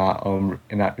our own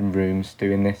rooms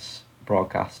doing this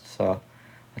broadcast. So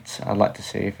I'd like to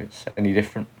see if it's any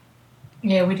different.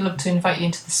 Yeah, we'd love to invite you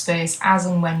into the space as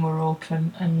and when we're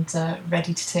open and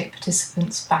ready to take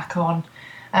participants back on.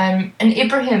 And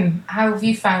Ibrahim, how have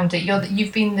you found it?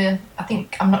 You've been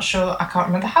I'm not sure, I can't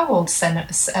remember how old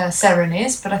Seren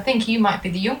is, but I think you might be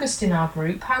the youngest in our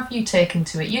group. How have you taken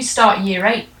to it? You start year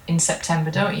 8 in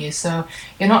September, don't you? So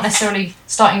you're not necessarily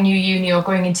starting new uni or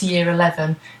going into year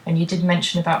 11, and you did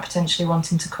mention about potentially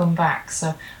wanting to come back.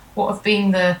 So what have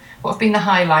been the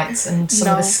highlights and some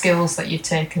of the skills that you've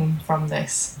taken from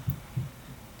this?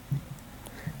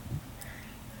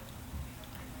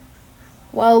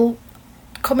 Well,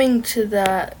 coming to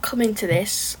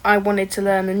this, I wanted to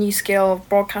learn a new skill of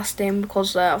broadcasting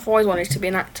because I've always wanted to be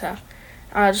an actor.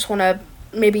 And I just want to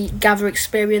maybe gather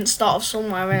experience, start off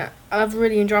somewhere, and I've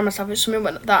really enjoyed myself. It's something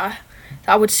that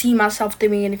I would see myself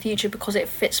doing in the future because it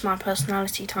fits my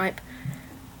personality type.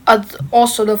 I'd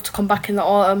also love to come back in the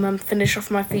autumn and finish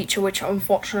off my feature, which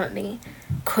unfortunately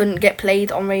couldn't get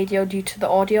played on radio due to the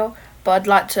audio. But I'd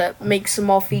like to make some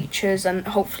more features and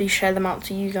hopefully share them out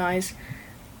to you guys.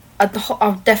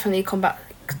 I'll definitely come back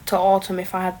to autumn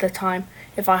if I have the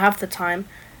time.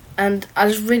 And I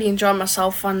just really enjoy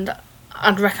myself, and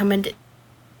I'd recommend it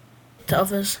to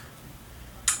others.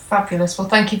 Fabulous. Well,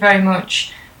 thank you very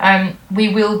much. We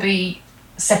will be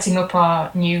setting up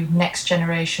our new Next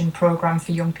Generation programme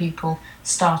for young people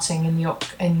starting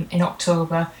in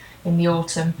October, in the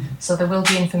autumn. So there will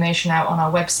be information out on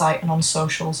our website and on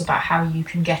socials about how you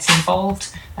can get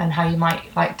involved and how you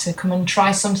might like to come and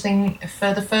try something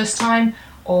for the first time,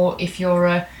 or if you're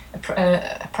a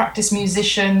practice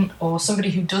musician or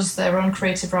somebody who does their own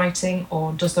creative writing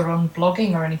or does their own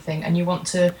blogging or anything, and you want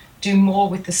to do more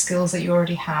with the skills that you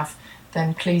already have,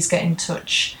 then please get in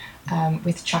touch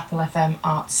with Chapel FM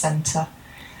Arts Centre.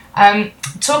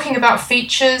 Talking about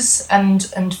features and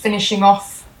finishing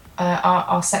off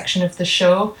our section of the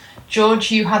show,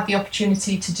 George, you had the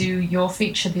opportunity to do your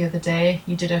feature the other day.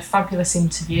 You did a fabulous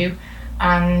interview,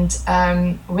 and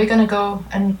we're going to go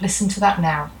and listen to that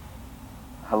now.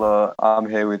 Hello, I'm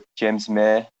here with James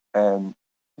May.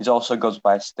 He also goes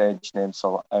by a stage name,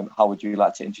 so how would you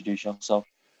like to introduce yourself?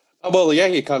 Well, yeah,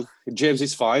 you can. James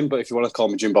is fine, but if you want to call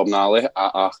me Jim Bob Gnarly,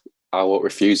 I won't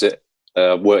refuse it.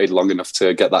 I've waited long enough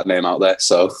to get that name out there,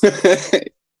 so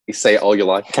you say it all you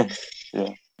like.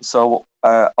 Yeah. So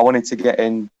I wanted to get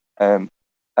in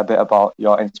a bit about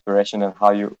your inspiration and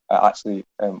how you actually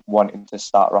wanting to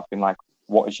start rapping. Like,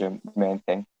 what is your main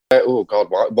thing? Oh God,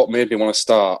 what made me want to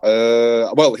start?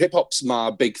 Well, hip hop's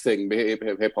my big thing.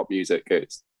 Hip hop music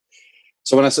is.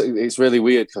 So when I say it's really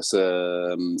weird because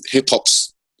hip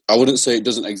hop's, I wouldn't say it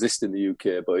doesn't exist in the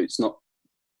UK, but it's not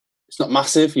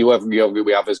massive. We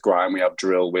have as grime, we have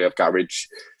drill, we have garage.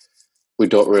 We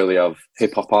don't really have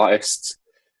hip hop artists,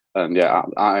 and yeah,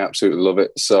 I absolutely love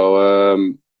it.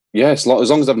 So yeah, as long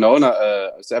as I've known it,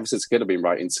 ever since a kid, I've been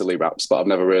writing silly raps, but I've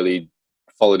never really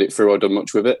followed it through or done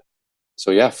much with it.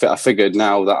 So yeah, I figured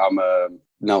now that I'm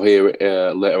now here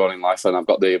later on in life and I've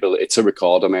got the ability to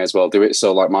record, I may as well do it.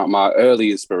 So like my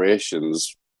early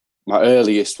inspirations, my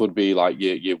earliest would be like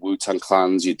your Wu-Tang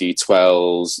Clans, your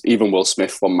D12s, even Will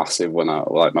Smith were massive when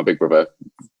my big brother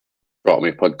brought me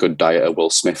up a good diet of Will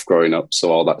Smith growing up.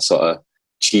 So all that sort of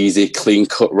cheesy, clean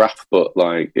cut rap, but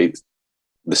like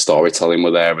the storytelling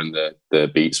were there and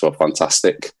the beats were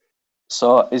fantastic.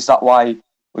 So is that why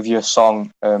with your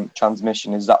song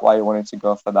Transmission, is that why you wanted to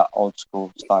go for that old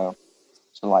school style?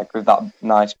 So like with that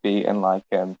nice beat and like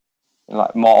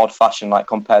more old fashioned, like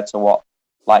compared to what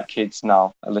like kids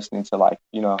now are listening to, like,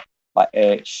 you know, like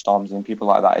H, Stormzy and people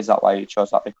like that. Is that why you chose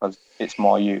that, because it's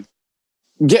more you?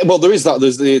 Yeah, well, there is that.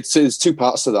 There's two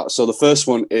parts to that. So the first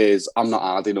one is I'm not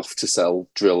hard enough to sell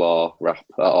drill or rap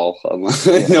at all.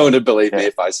 No one would believe me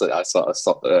if I sort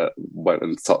of went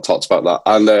and talked about that.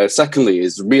 And secondly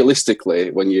is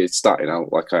realistically, when you're starting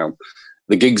out like I am,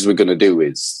 the gigs we're going to do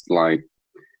is like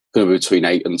going to be between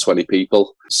 8 and 20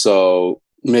 people. So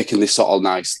making this sort of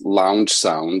nice lounge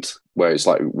sound where it's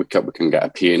like we can get a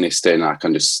pianist in, I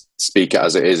can just speak it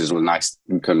as it is nice.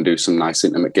 We can do some nice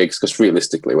intimate gigs, because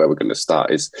realistically where we're going to start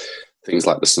is things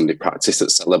like the Sunday practice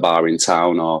at Cellar Bar in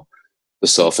town or the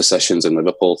Sofa Sessions in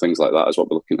Liverpool, things like that is what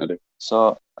we're looking to do.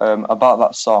 So about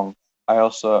that song, I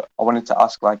wanted to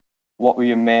ask, like, what were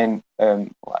your main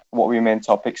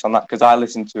topics on that? Because I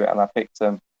listened to it and I picked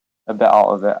a bit out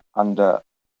of it, and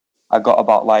I got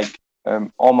about like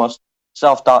almost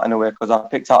self-doubt in a way, because I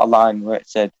picked out a line where it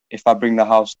said, if I bring the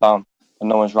house down and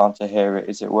no one's around to hear it,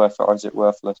 is it worth it or is it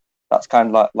worthless? That's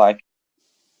kind of like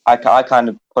I kind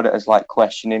of put it as like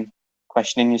questioning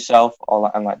yourself, or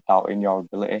like doubting your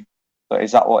ability. So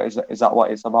is that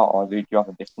what it's about, or do you have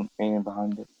a different meaning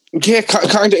behind it? Yeah,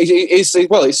 kind of.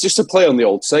 It's just a play on the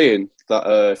old saying that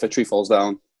if a tree falls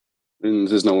down and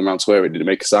there's no one around to hear it, did it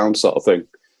make a sound, sort of thing.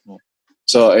 Yeah.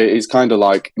 So it's kind of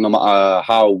like, no matter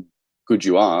how good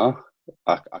you are,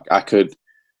 I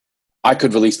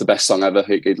could release the best song ever.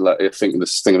 I think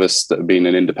this thing of us being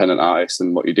an independent artist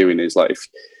and what you're doing is like, if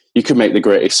you could make the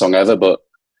greatest song ever, but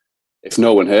if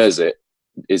no one hears it,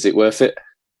 is it worth it?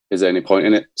 Is there any point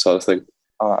in it, sort of thing?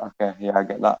 Oh, okay, yeah, I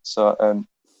get that. So,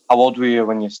 how old were you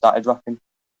when you started rapping?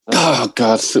 Oh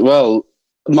God, well,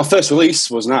 My first release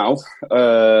was now. It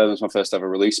was my first ever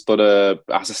release. But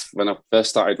when I first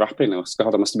started rapping, I must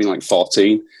have been like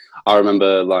 14. I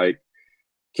remember like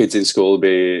kids in school would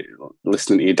be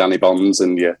listening to your Danny Bonds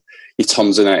and your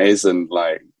Toms and Etties, and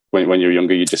like when you're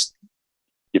younger, you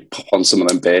pop on some of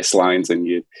them bass lines and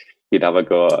you'd have a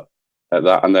go at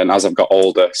that. And then as I've got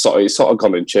older, it's sort of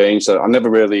gone and changed. So I never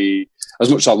really, as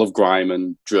much as I love grime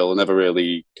and drill, I never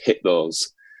really hit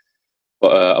those.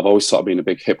 But I've always sort of been a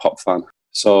big hip hop fan.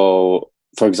 So,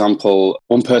 for example,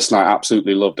 one person I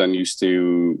absolutely loved and used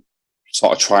to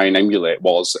sort of try and emulate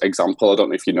was Example. I don't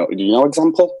know if you know. Do you know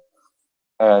Example?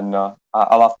 No,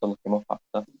 I'll have to look him up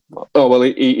after. But... Oh well,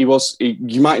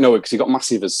 you might know it because he got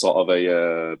massive as sort of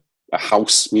a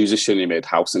house musician. He made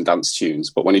house and dance tunes,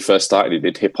 but when he first started, he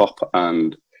did hip hop,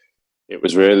 and it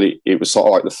was sort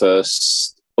of like the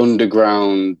first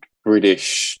underground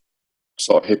British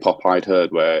sort of hip hop I'd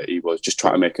heard, where he was just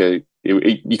trying to make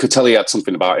you could tell he had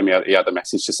something about him. He had a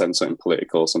message to send, something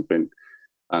political or something.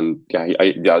 And yeah,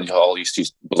 I all used to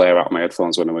blare out my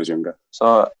headphones when I was younger.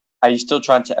 So are you still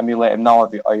trying to emulate him now?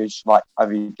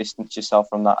 Have you distanced yourself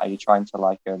from that? Are you trying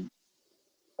to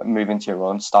move into your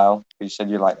own style? You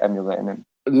said you like emulating him.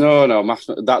 No,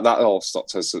 that all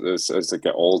stopped as I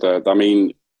get older. I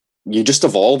mean, you just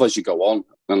evolve as you go on,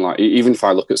 and like even if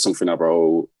I look at something I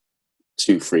wrote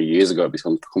 2-3 years ago, it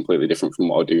becomes completely different from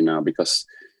what I do now because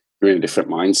you're in a different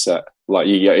mindset. Like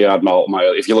you had my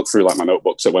if you look through like my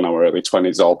notebooks at when I was early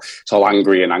 20s, it's all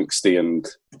angry and angsty, and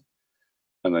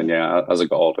then yeah, as I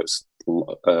got older, it's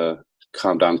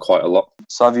calmed down quite a lot.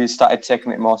 So have you started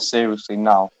taking it more seriously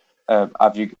now?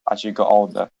 As you got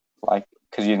older, like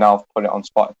because you now put it on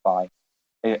Spotify?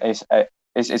 Is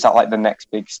that like the next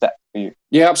big step for you?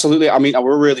 Yeah, absolutely. I mean,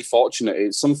 we're really fortunate.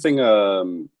 It's something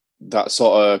that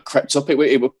sort of crept up. It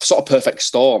was sort of perfect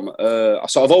storm.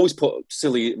 I've always put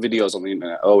silly videos on the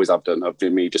internet. I always have done. I've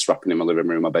been me just rapping in my living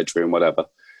room, my bedroom, whatever.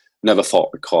 Never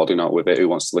thought recording out with it. Who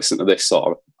wants to listen to this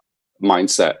sort of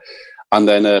mindset? And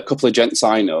then a couple of gents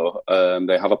I know,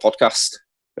 they have a podcast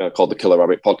called the Killer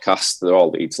Rabbit Podcast. They're all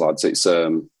Leeds lads. It's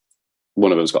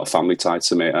one of them's got a family tie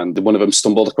to me, and one of them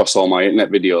stumbled across all my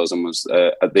internet videos and was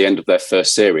at the end of their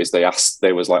first series. They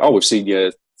was like, "Oh, we've seen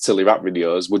your silly rap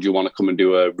videos. Would you want to come and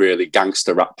do a really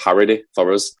gangster rap parody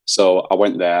for us?" So I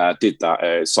went there, I did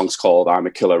that. Song's called "I'm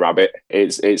a Killer Rabbit."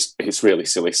 It's really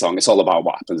silly song. It's all about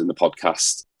what happens in the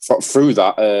podcast. Through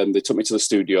that, they took me to the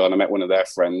studio and I met one of their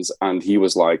friends, and he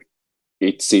was like,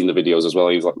 he'd seen the videos as well.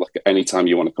 He was like, "Look, anytime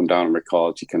you want to come down and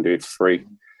record, you can do it for free,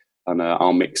 and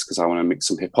I'll mix because I want to mix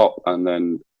some hip hop." And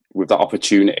then with that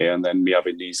opportunity, and then me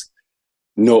having these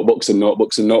notebooks and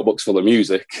notebooks and notebooks full of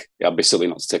music, I'd be silly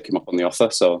not to take him up on the offer.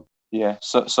 So yeah.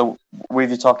 So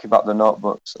with you talking about the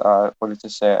notebooks, I wanted to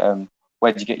say,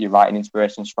 where did you get your writing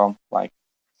inspirations from? Like,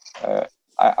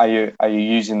 are you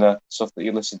using the stuff that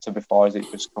you listened to before? Is it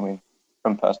just coming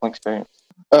from personal experience?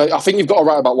 I think you've got to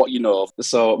write about what you know.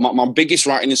 So my biggest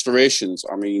writing inspirations,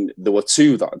 I mean, there were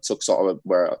two that I took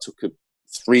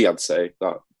three, I'd say,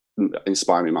 that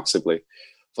inspired me massively.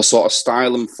 For sort of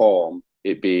style and form,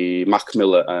 it'd be Mac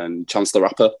Miller and Chance the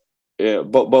Rapper. Yeah,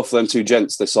 but both of them two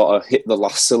gents, they sort of hit the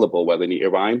last syllable where they need to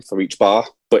rhyme for each bar.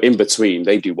 But in between,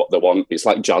 they do what they want. It's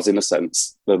like jazz in a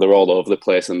sense. They're all over the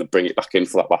place and they bring it back in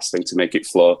for that last thing to make it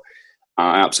flow.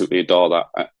 I absolutely adore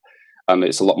that. And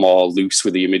it's a lot more loose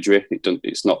with the imagery.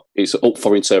 It's up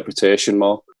for interpretation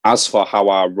more. As for how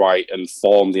I write and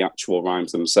form the actual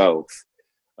rhymes themselves,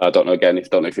 I don't know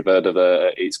if you've heard of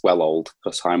it's well old,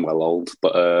 because I'm well old,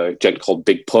 but a gent called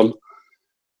Big Pun.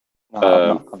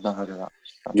 No, I've not heard of that.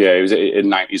 Yeah, he was a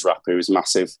 90s rapper. He was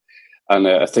massive. And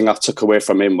a thing I took away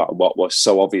from him, what was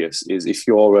so obvious, is if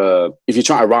you're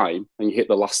trying to rhyme and you hit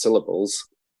the last syllables,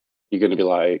 you're going to be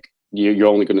like, you're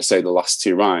only going to say the last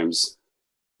two rhymes.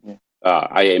 Yeah.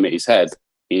 I aim at his head,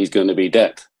 he's going to be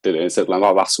dead. It said like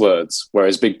last words.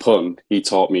 Whereas Big Pun, he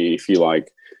taught me if you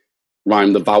like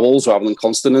rhyme the vowels rather than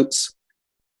consonants,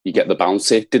 you get the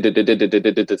bouncy.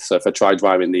 So if I tried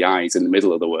rhyming the I's in the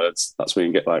middle of the words, that's when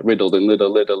you get like riddled and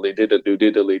little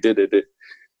diddly.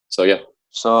 So yeah.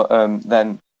 So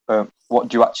then what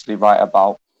do you actually write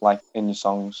about, like in your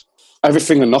songs?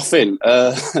 Everything and nothing.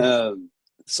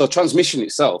 So Transmission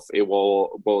itself, it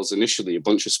was initially a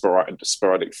bunch of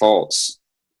sporadic thoughts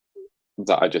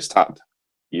that I just had.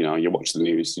 You know, you watch the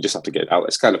news, you just have to get it out.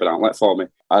 It's kind of an outlet for me.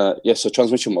 So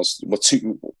Transmission were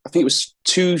two, I think it was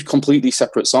two completely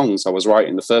separate songs. I was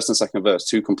writing the first and second verse,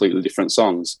 two completely different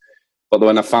songs. But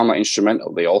when I found that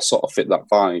instrumental, they all sort of fit that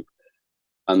vibe.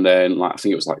 And then, I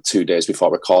think it was 2 days before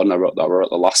recording, I wrote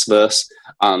the last verse.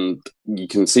 And you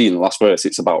can see in the last verse,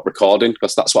 it's about recording,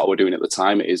 because that's what we're doing at the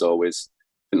time. It is always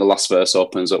think the last verse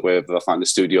opens up with, I find the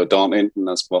studio daunting, and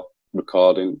that's what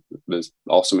recording, as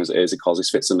awesome as it is, it causes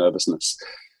fits of nervousness.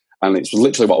 And it's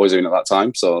literally what I was doing at that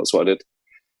time, so that's what I did.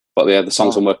 But yeah, the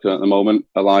songs I'm working on at the moment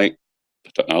are like,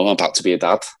 I don't know, I'm about to be a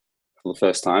dad for the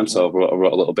first time, so I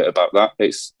wrote a little bit about that.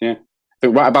 It's, yeah,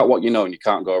 write about what you know and you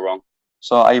can't go wrong.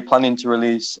 So are you planning to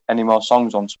release any more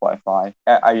songs on Spotify?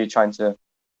 Are you trying to,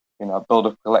 build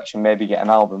a collection, maybe get an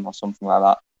album or something like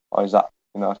that? Or is that,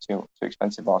 too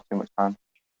expensive or too much time?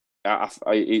 I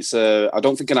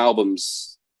don't think an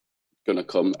album's going to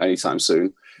come anytime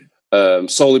soon.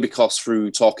 Solely because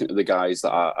through talking to the guys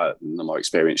that are the more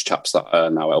experienced chaps that are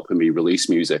now helping me release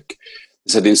music,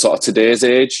 they said in sort of today's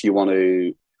age, you want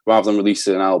to, rather than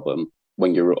releasing an album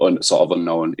when you're sort of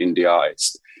unknown indie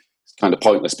artist, it's kind of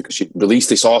pointless because you release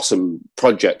this awesome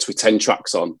project with 10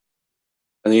 tracks on,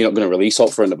 and then you're not going to release it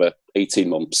for another 18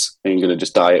 months, and you're going to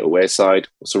just die at a wayside.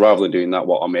 So rather than doing that,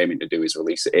 what I'm aiming to do is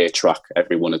release a track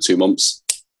every 1 or 2 months,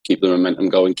 keep the momentum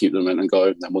going, and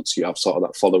then once you have sort of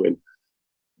that following,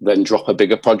 then drop a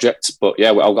bigger project. But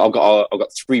yeah, I've got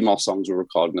 3 more songs we're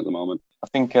recording at the moment. I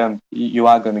think you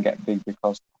are going to get big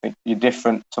because I think you're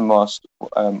different to most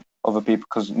other people,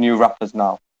 because new rappers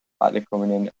now, like they're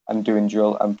coming in and doing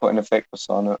drill and putting a fake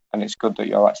persona, and it's good that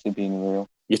you're actually being real.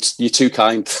 You're too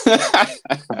kind. That's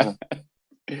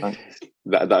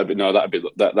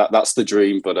the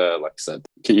dream. But like I said,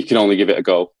 you can only give it a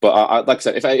go. But like I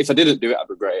said, if I didn't do it, I'd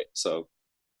regret it. So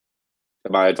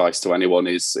my advice to anyone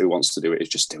who wants to do it is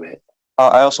just do it.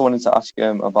 I also wanted to ask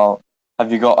about,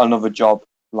 have you got another job,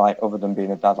 like, other than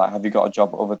being a dad? Like, have you got a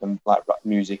job other than, like, rap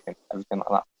music and everything like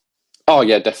that? Oh,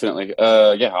 yeah, definitely.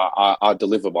 I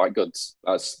deliver white goods.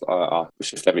 I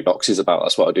shift heavy boxes about.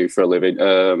 That's what I do for a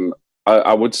living.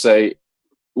 I would say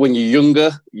when you're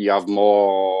younger, you have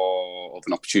more of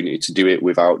an opportunity to do it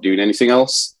without doing anything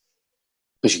else.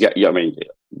 Because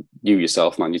you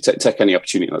yourself, man, you take any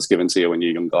opportunity that's given to you when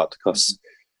you're a young lad, because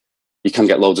you can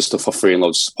get loads of stuff for free and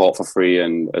loads of support for free,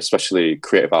 and especially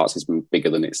creative arts has been bigger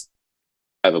than it's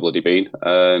ever bloody been.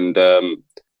 And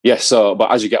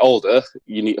but as you get older,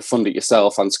 you need to fund it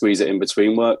yourself and squeeze it in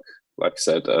between work. Like I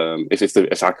said,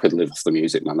 if I could live off the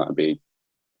music, man, that'd be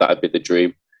the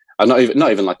dream. And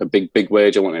not even like a big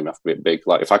wage. I won't even have to be big.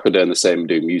 Like if I could earn the same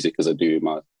doing music as I do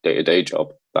my day-to-day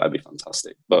job, that'd be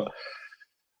fantastic. But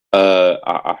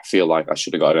I feel like I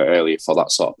should have got it earlier for that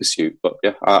sort of pursuit. But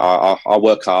yeah, I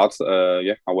work hard.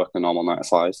 I work a normal 9 to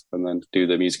 5 and then do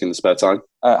the music in the spare time.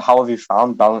 How have you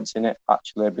found balancing it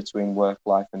actually between work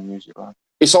life and music life?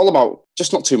 It's all about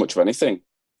just not too much of anything.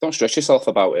 Don't stress yourself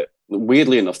about it.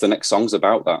 Weirdly enough, the next song's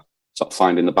about that. Sort of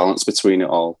finding the balance between it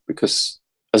all, because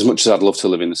as much as I'd love to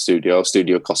live in the studio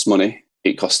costs money,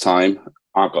 it costs time.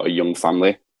 I've got a young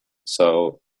family,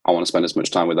 so I want to spend as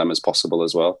much time with them as possible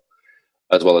as well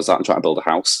as that, and try to build a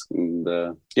house. And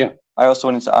I also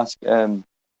wanted to ask, have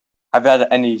you had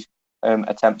any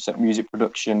attempts at music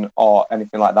production or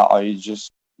anything like that, or are you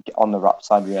just on the rap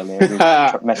side really? Have you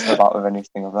messed about with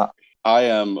anything of that?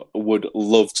 I would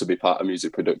love to be part of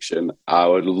music production. I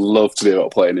would love to be able to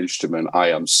play an instrument. I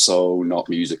am so not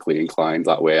musically inclined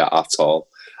that way at all.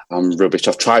 I'm rubbish.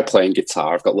 I've tried playing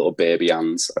guitar. I've got little baby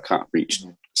hands. I can't reach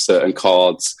certain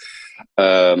chords.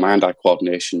 My hand-eye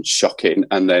coordination's shocking.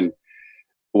 And then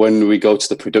when we go to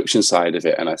the production side of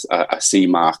it, and I see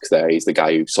Mark there, he's the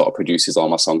guy who sort of produces all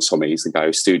my songs for me. He's the guy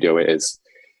whose studio it is.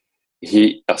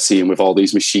 I see him with all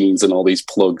these machines and all these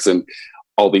plugs and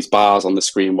all these bars on the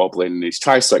screen wobbling, and he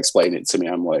tries to explain it to me.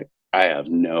 I'm like, I have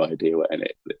no idea what in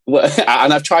it.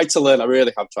 And I've tried to learn. I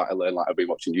really have tried to learn. Like, I've been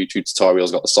watching YouTube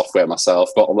tutorials, got the software myself,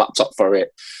 got a laptop for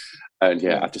it, and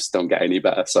I just don't get any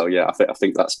better. So I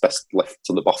think that's best left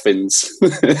to the boffins.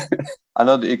 I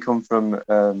know that you come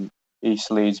from East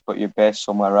Leeds, but you're based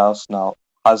somewhere else now.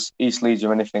 Has East Leeds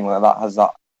or anything like that, has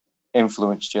that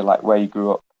influenced you? Like where you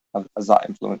grew up, has that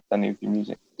influenced any of your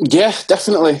music? Yeah,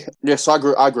 definitely. Yeah, so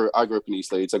I grew up in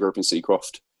East Leeds. I grew up in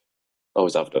Seacroft.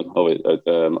 Always have done.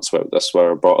 That's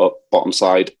where I brought up, bottom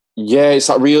side. Yeah, it's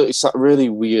that really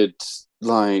weird.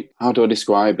 Like, how do I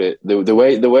describe it? The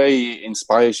way it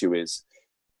inspires you is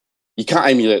you can't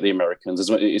emulate the Americans.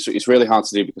 It's really hard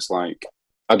to do, because like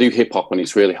I do hip hop, and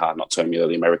it's really hard not to emulate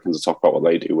the Americans and talk about what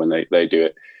they do when they do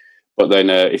it. But then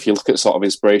if you look at sort of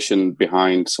inspiration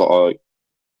behind sort of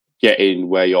getting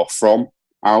where you're from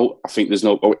out, I think there's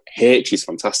no. H is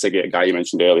fantastic. A guy you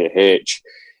mentioned earlier, H,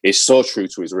 is so true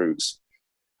to his roots.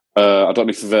 I don't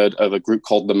know if you've heard of a group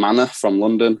called The Manor from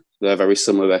London. They're very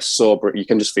similar. They're so you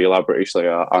can just feel how British they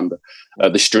are. And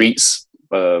the Streets,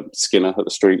 Skinner at the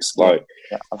Streets, like.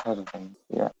 Yeah, I've heard of them.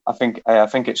 Yeah, I think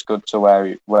it's good to where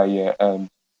you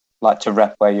like to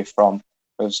rep where you're from,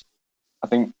 because I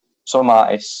think some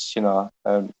artists,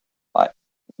 like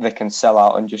they can sell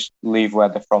out and just leave where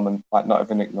they're from and like not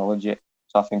even acknowledge it.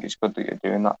 So I think it's good that you're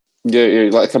doing that. Yeah,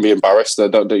 like can be embarrassed.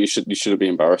 You shouldn't be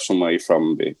embarrassed from where you're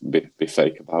from. Be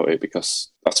fake about it,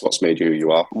 because that's what's made you who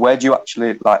you are. Where do you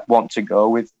actually like want to go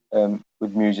with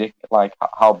music? Like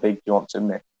how big do you want to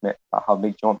make? How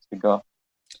big do you want to go?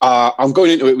 I'm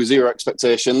going into it with zero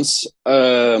expectations.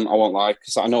 I won't lie,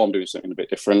 because I know I'm doing something a bit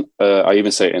different. I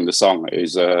even say it in the song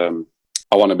is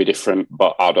I want to be different,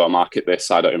 but how do I market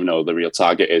this? I don't even know who the real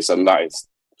target is, and that is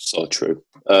so true.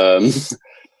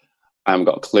 I haven't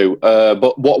got a clue.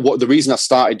 But what the reason I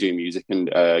started doing music and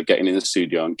getting in the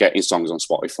studio and getting songs on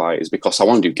Spotify is because I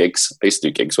want to do gigs. I used to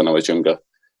do gigs when I was younger.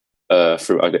 I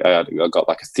got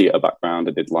like a theatre background.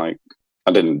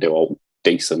 I didn't do all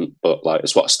decent, but like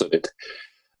it's what I studied.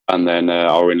 And then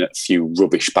I was in a few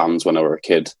rubbish bands when I was a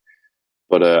kid.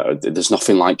 But there's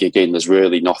nothing like gigging. There's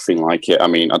really nothing like it. I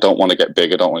mean, I don't want to get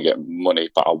big. I don't want to get money,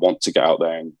 but I want to get out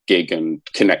there and gig and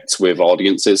connect with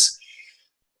audiences.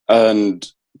 And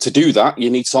to do that, you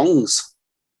need songs.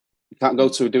 You can't go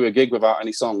to do a gig without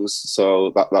any songs.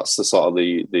 So that's the sort of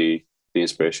the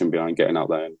inspiration behind getting out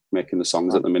there and making the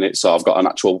songs at the minute. So I've got an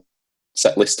actual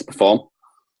set list to perform.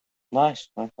 Nice.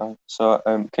 So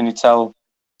can you tell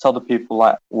the people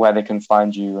like where they can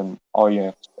find you and all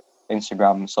your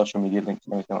Instagram and social media links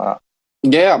and everything like that?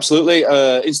 Yeah, absolutely.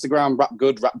 Instagram, rap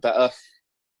good, rap better,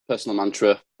 personal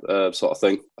mantra sort of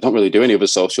thing. I don't really do any other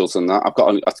socials than that. I've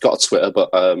got a Twitter, but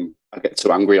I get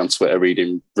too angry on Twitter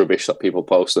reading rubbish that people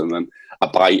post, and then I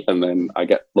bite, and then I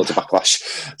get loads of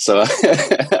backlash. So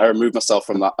I remove myself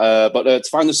from that. But to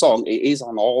find the song, it is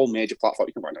on all major platforms.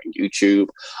 You can find it on YouTube,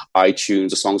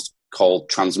 iTunes. The song's called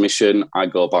Transmission. I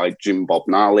go by Jim Bob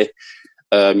Gnarly.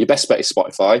 Your best bet is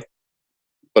Spotify.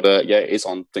 But yeah, it is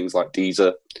on things like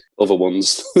Deezer, other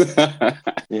ones.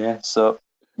 Yeah, so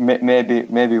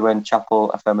maybe when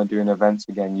Chapel FM are doing events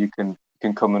again, you can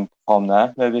come and perform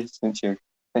there. Maybe since you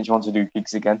want to do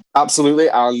gigs again. Absolutely,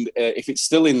 and if it's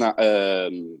still in that,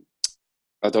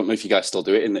 I don't know if you guys still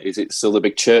do it. Is it still the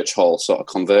big church hall sort of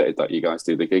converted that you guys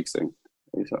do the gigs thing?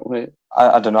 Is that right?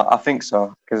 I don't know. I think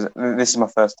so, because this is my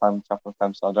first time in Chapel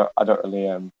FM, so I don't really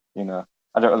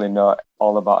I don't really know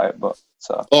all about it, but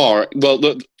so. All right. Well,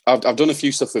 look, I've done a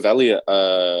few stuff with Elliot,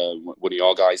 one of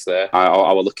your guys there.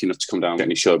 I was lucky enough to come down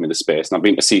and he showed me the space, and I've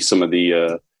been to see some of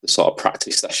the sort of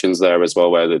practice sessions there as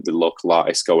well, where the local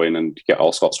artists go in and get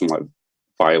all sorts from like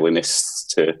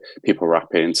violinists to people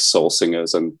rapping to soul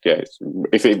singers, and yeah,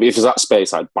 if there's that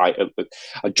space, I'd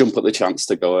jump at the chance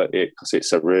to go at it because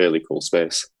it's a really cool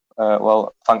space.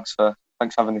 Well, thanks for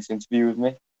having this interview with me.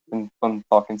 It's been fun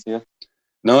talking to you.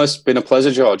 No, it's been a pleasure,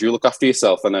 George. You look after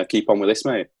yourself and keep on with this,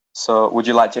 mate. So would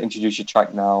you like to introduce your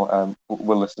track now?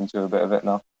 We'll listen to a bit of it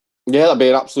now. Yeah, that'd be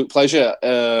an absolute pleasure.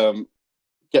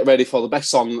 Get ready for the best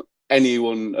song any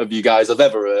one of you guys have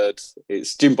ever heard.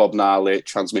 It's Jim Bob Gnarly,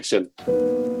 Transmission.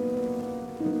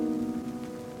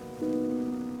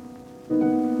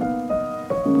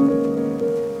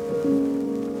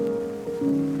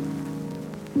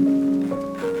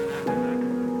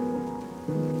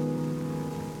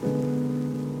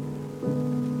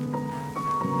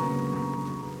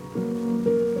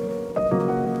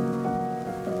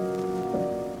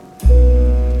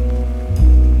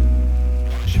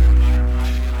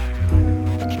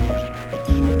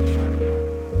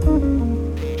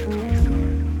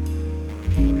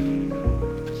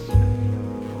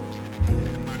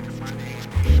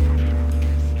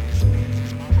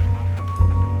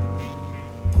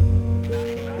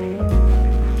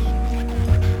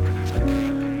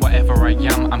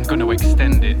 I'm gonna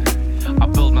extend it. I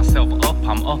build myself up,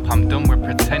 I'm done with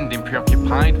pretending.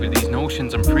 Preoccupied with these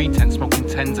notions and pretense. Smoking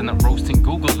tens and that roasting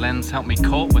Google Lens help me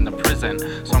cope when they present.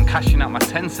 So I'm cashing out my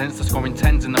 10 cents to scoring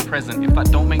tens in the present. If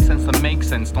that don't make sense, then make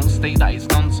sense. Don't state that it's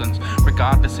nonsense.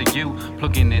 Regardless of you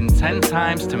plugging in 10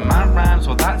 times to my rhymes,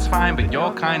 well that's fine, but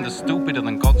you're kinda stupider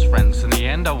than God's friends. In the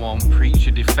end I won't preach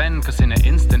or defend, cause in an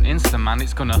instant man,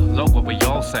 it's gonna look what we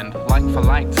all send. Like for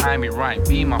like, time it right,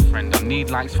 be my friend. I need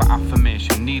likes for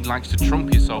affirmation, need likes to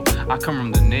trump you, so I can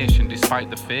run the nation. Despite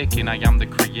the faking, I am the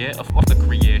creator of the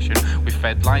creation. We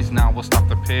fed lies now, what's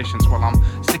after patience? Well,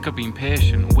 I'm sick of being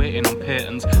patient, waiting on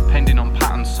patterns, pending on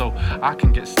patterns, so I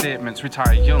can get statements.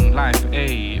 Retire young, life,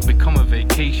 become a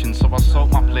vacation. So I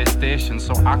sold my PlayStation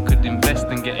so I could invest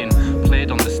in getting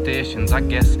played on the stations. I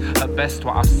guess at best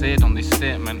what I've said on this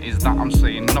statement is that I'm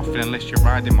saying nothing unless you're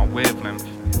riding my wavelength.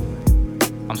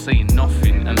 I'm saying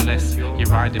nothing unless you're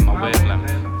riding my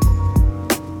wavelength.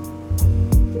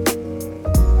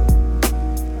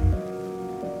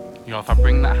 Yo, if I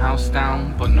bring that house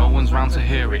down, but no one's round to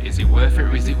hear it, is it worth it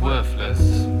or is it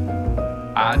worthless?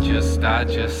 I just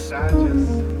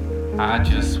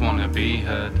wanna be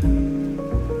heard.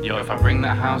 Yo, if I bring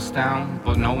that house down,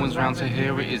 but no one's round to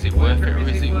hear it, is it worth it or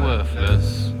is it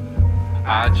worthless?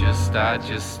 I just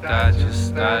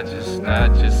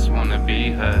wanna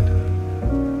be heard.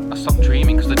 I stopped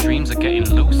dreaming cause the dreams are getting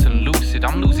loose and lucid.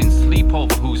 I'm losing sleep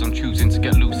over who's I'm choosing to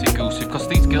get loosey-goosey. Cause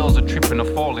these girls are tripping or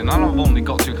falling and I've only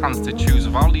got 2 hands to choose.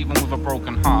 If I'll leave them with a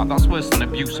broken heart, that's worse than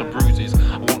abuse or bruises.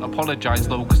 I won't apologise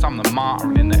though cause I'm the martyr,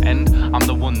 and in the end, I'm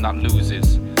the one that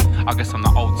loses. I guess I'm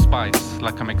the Old Spice,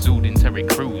 like I'm exuding Terry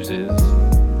Crews'.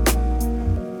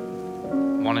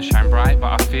 Wanna shine bright,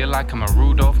 but I feel like I'm a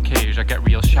Rudolph Cage. I get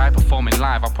real shy performing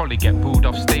live, I'll probably get booed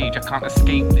off stage. I can't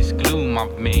escape this gloom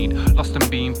I've made. Lost and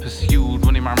being pursued,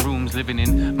 running around rooms, living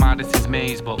in Midas'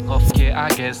 maze. But okay, I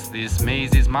guess this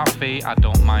maze is my fate. I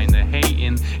don't mind the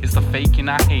hating, it's the faking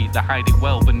I hate. They hide it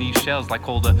well beneath shells like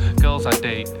all the girls I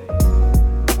date.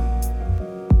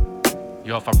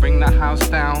 Yo, if I bring that house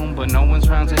down, but no one's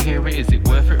round to hear it, is it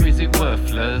worth it or is it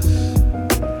worthless?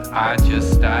 I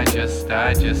just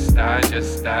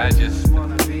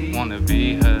wanna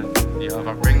be heard. Yo, if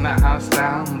I bring that house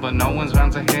down, but no one's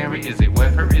round to hear it, is it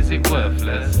worth it or is it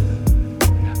worthless?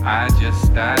 I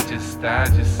just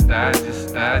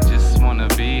wanna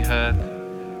be heard.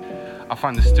 I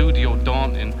find the studio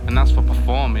daunting, and that's for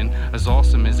performing. As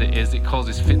awesome as it is, it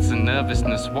causes fits and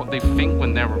nervousness. What they think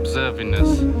when they're observing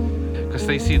us. Cause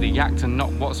they see the act and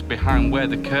not what's behind where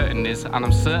the curtain is. And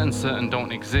I'm certain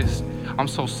don't exist. I'm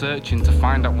so searching to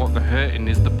find out what the hurting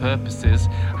is, the purpose is.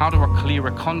 How do I clear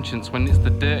a conscience when it's the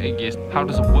dirtiest? How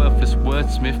does a worthless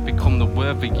wordsmith become the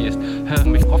worthiest? Hurt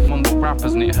me off mumble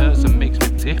rappers and it hurts and makes me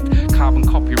tick. Carbon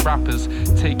copy rappers,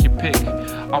 take your pick.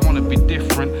 I wanna be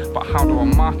different, but how do I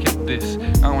market this?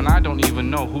 Oh, and I don't even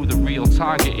know who the real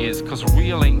target is. Cause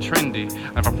real ain't trendy.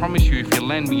 And if I promise you, if you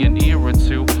lend me an ear or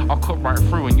two, I'll cut right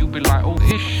through and you'll be like, oh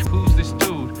ish, who's this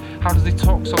dude? How does he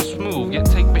talk so smooth, yet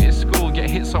take me to school, get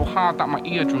hit so hard that my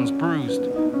eardrum's bruised?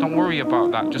 Don't worry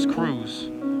about that, just cruise.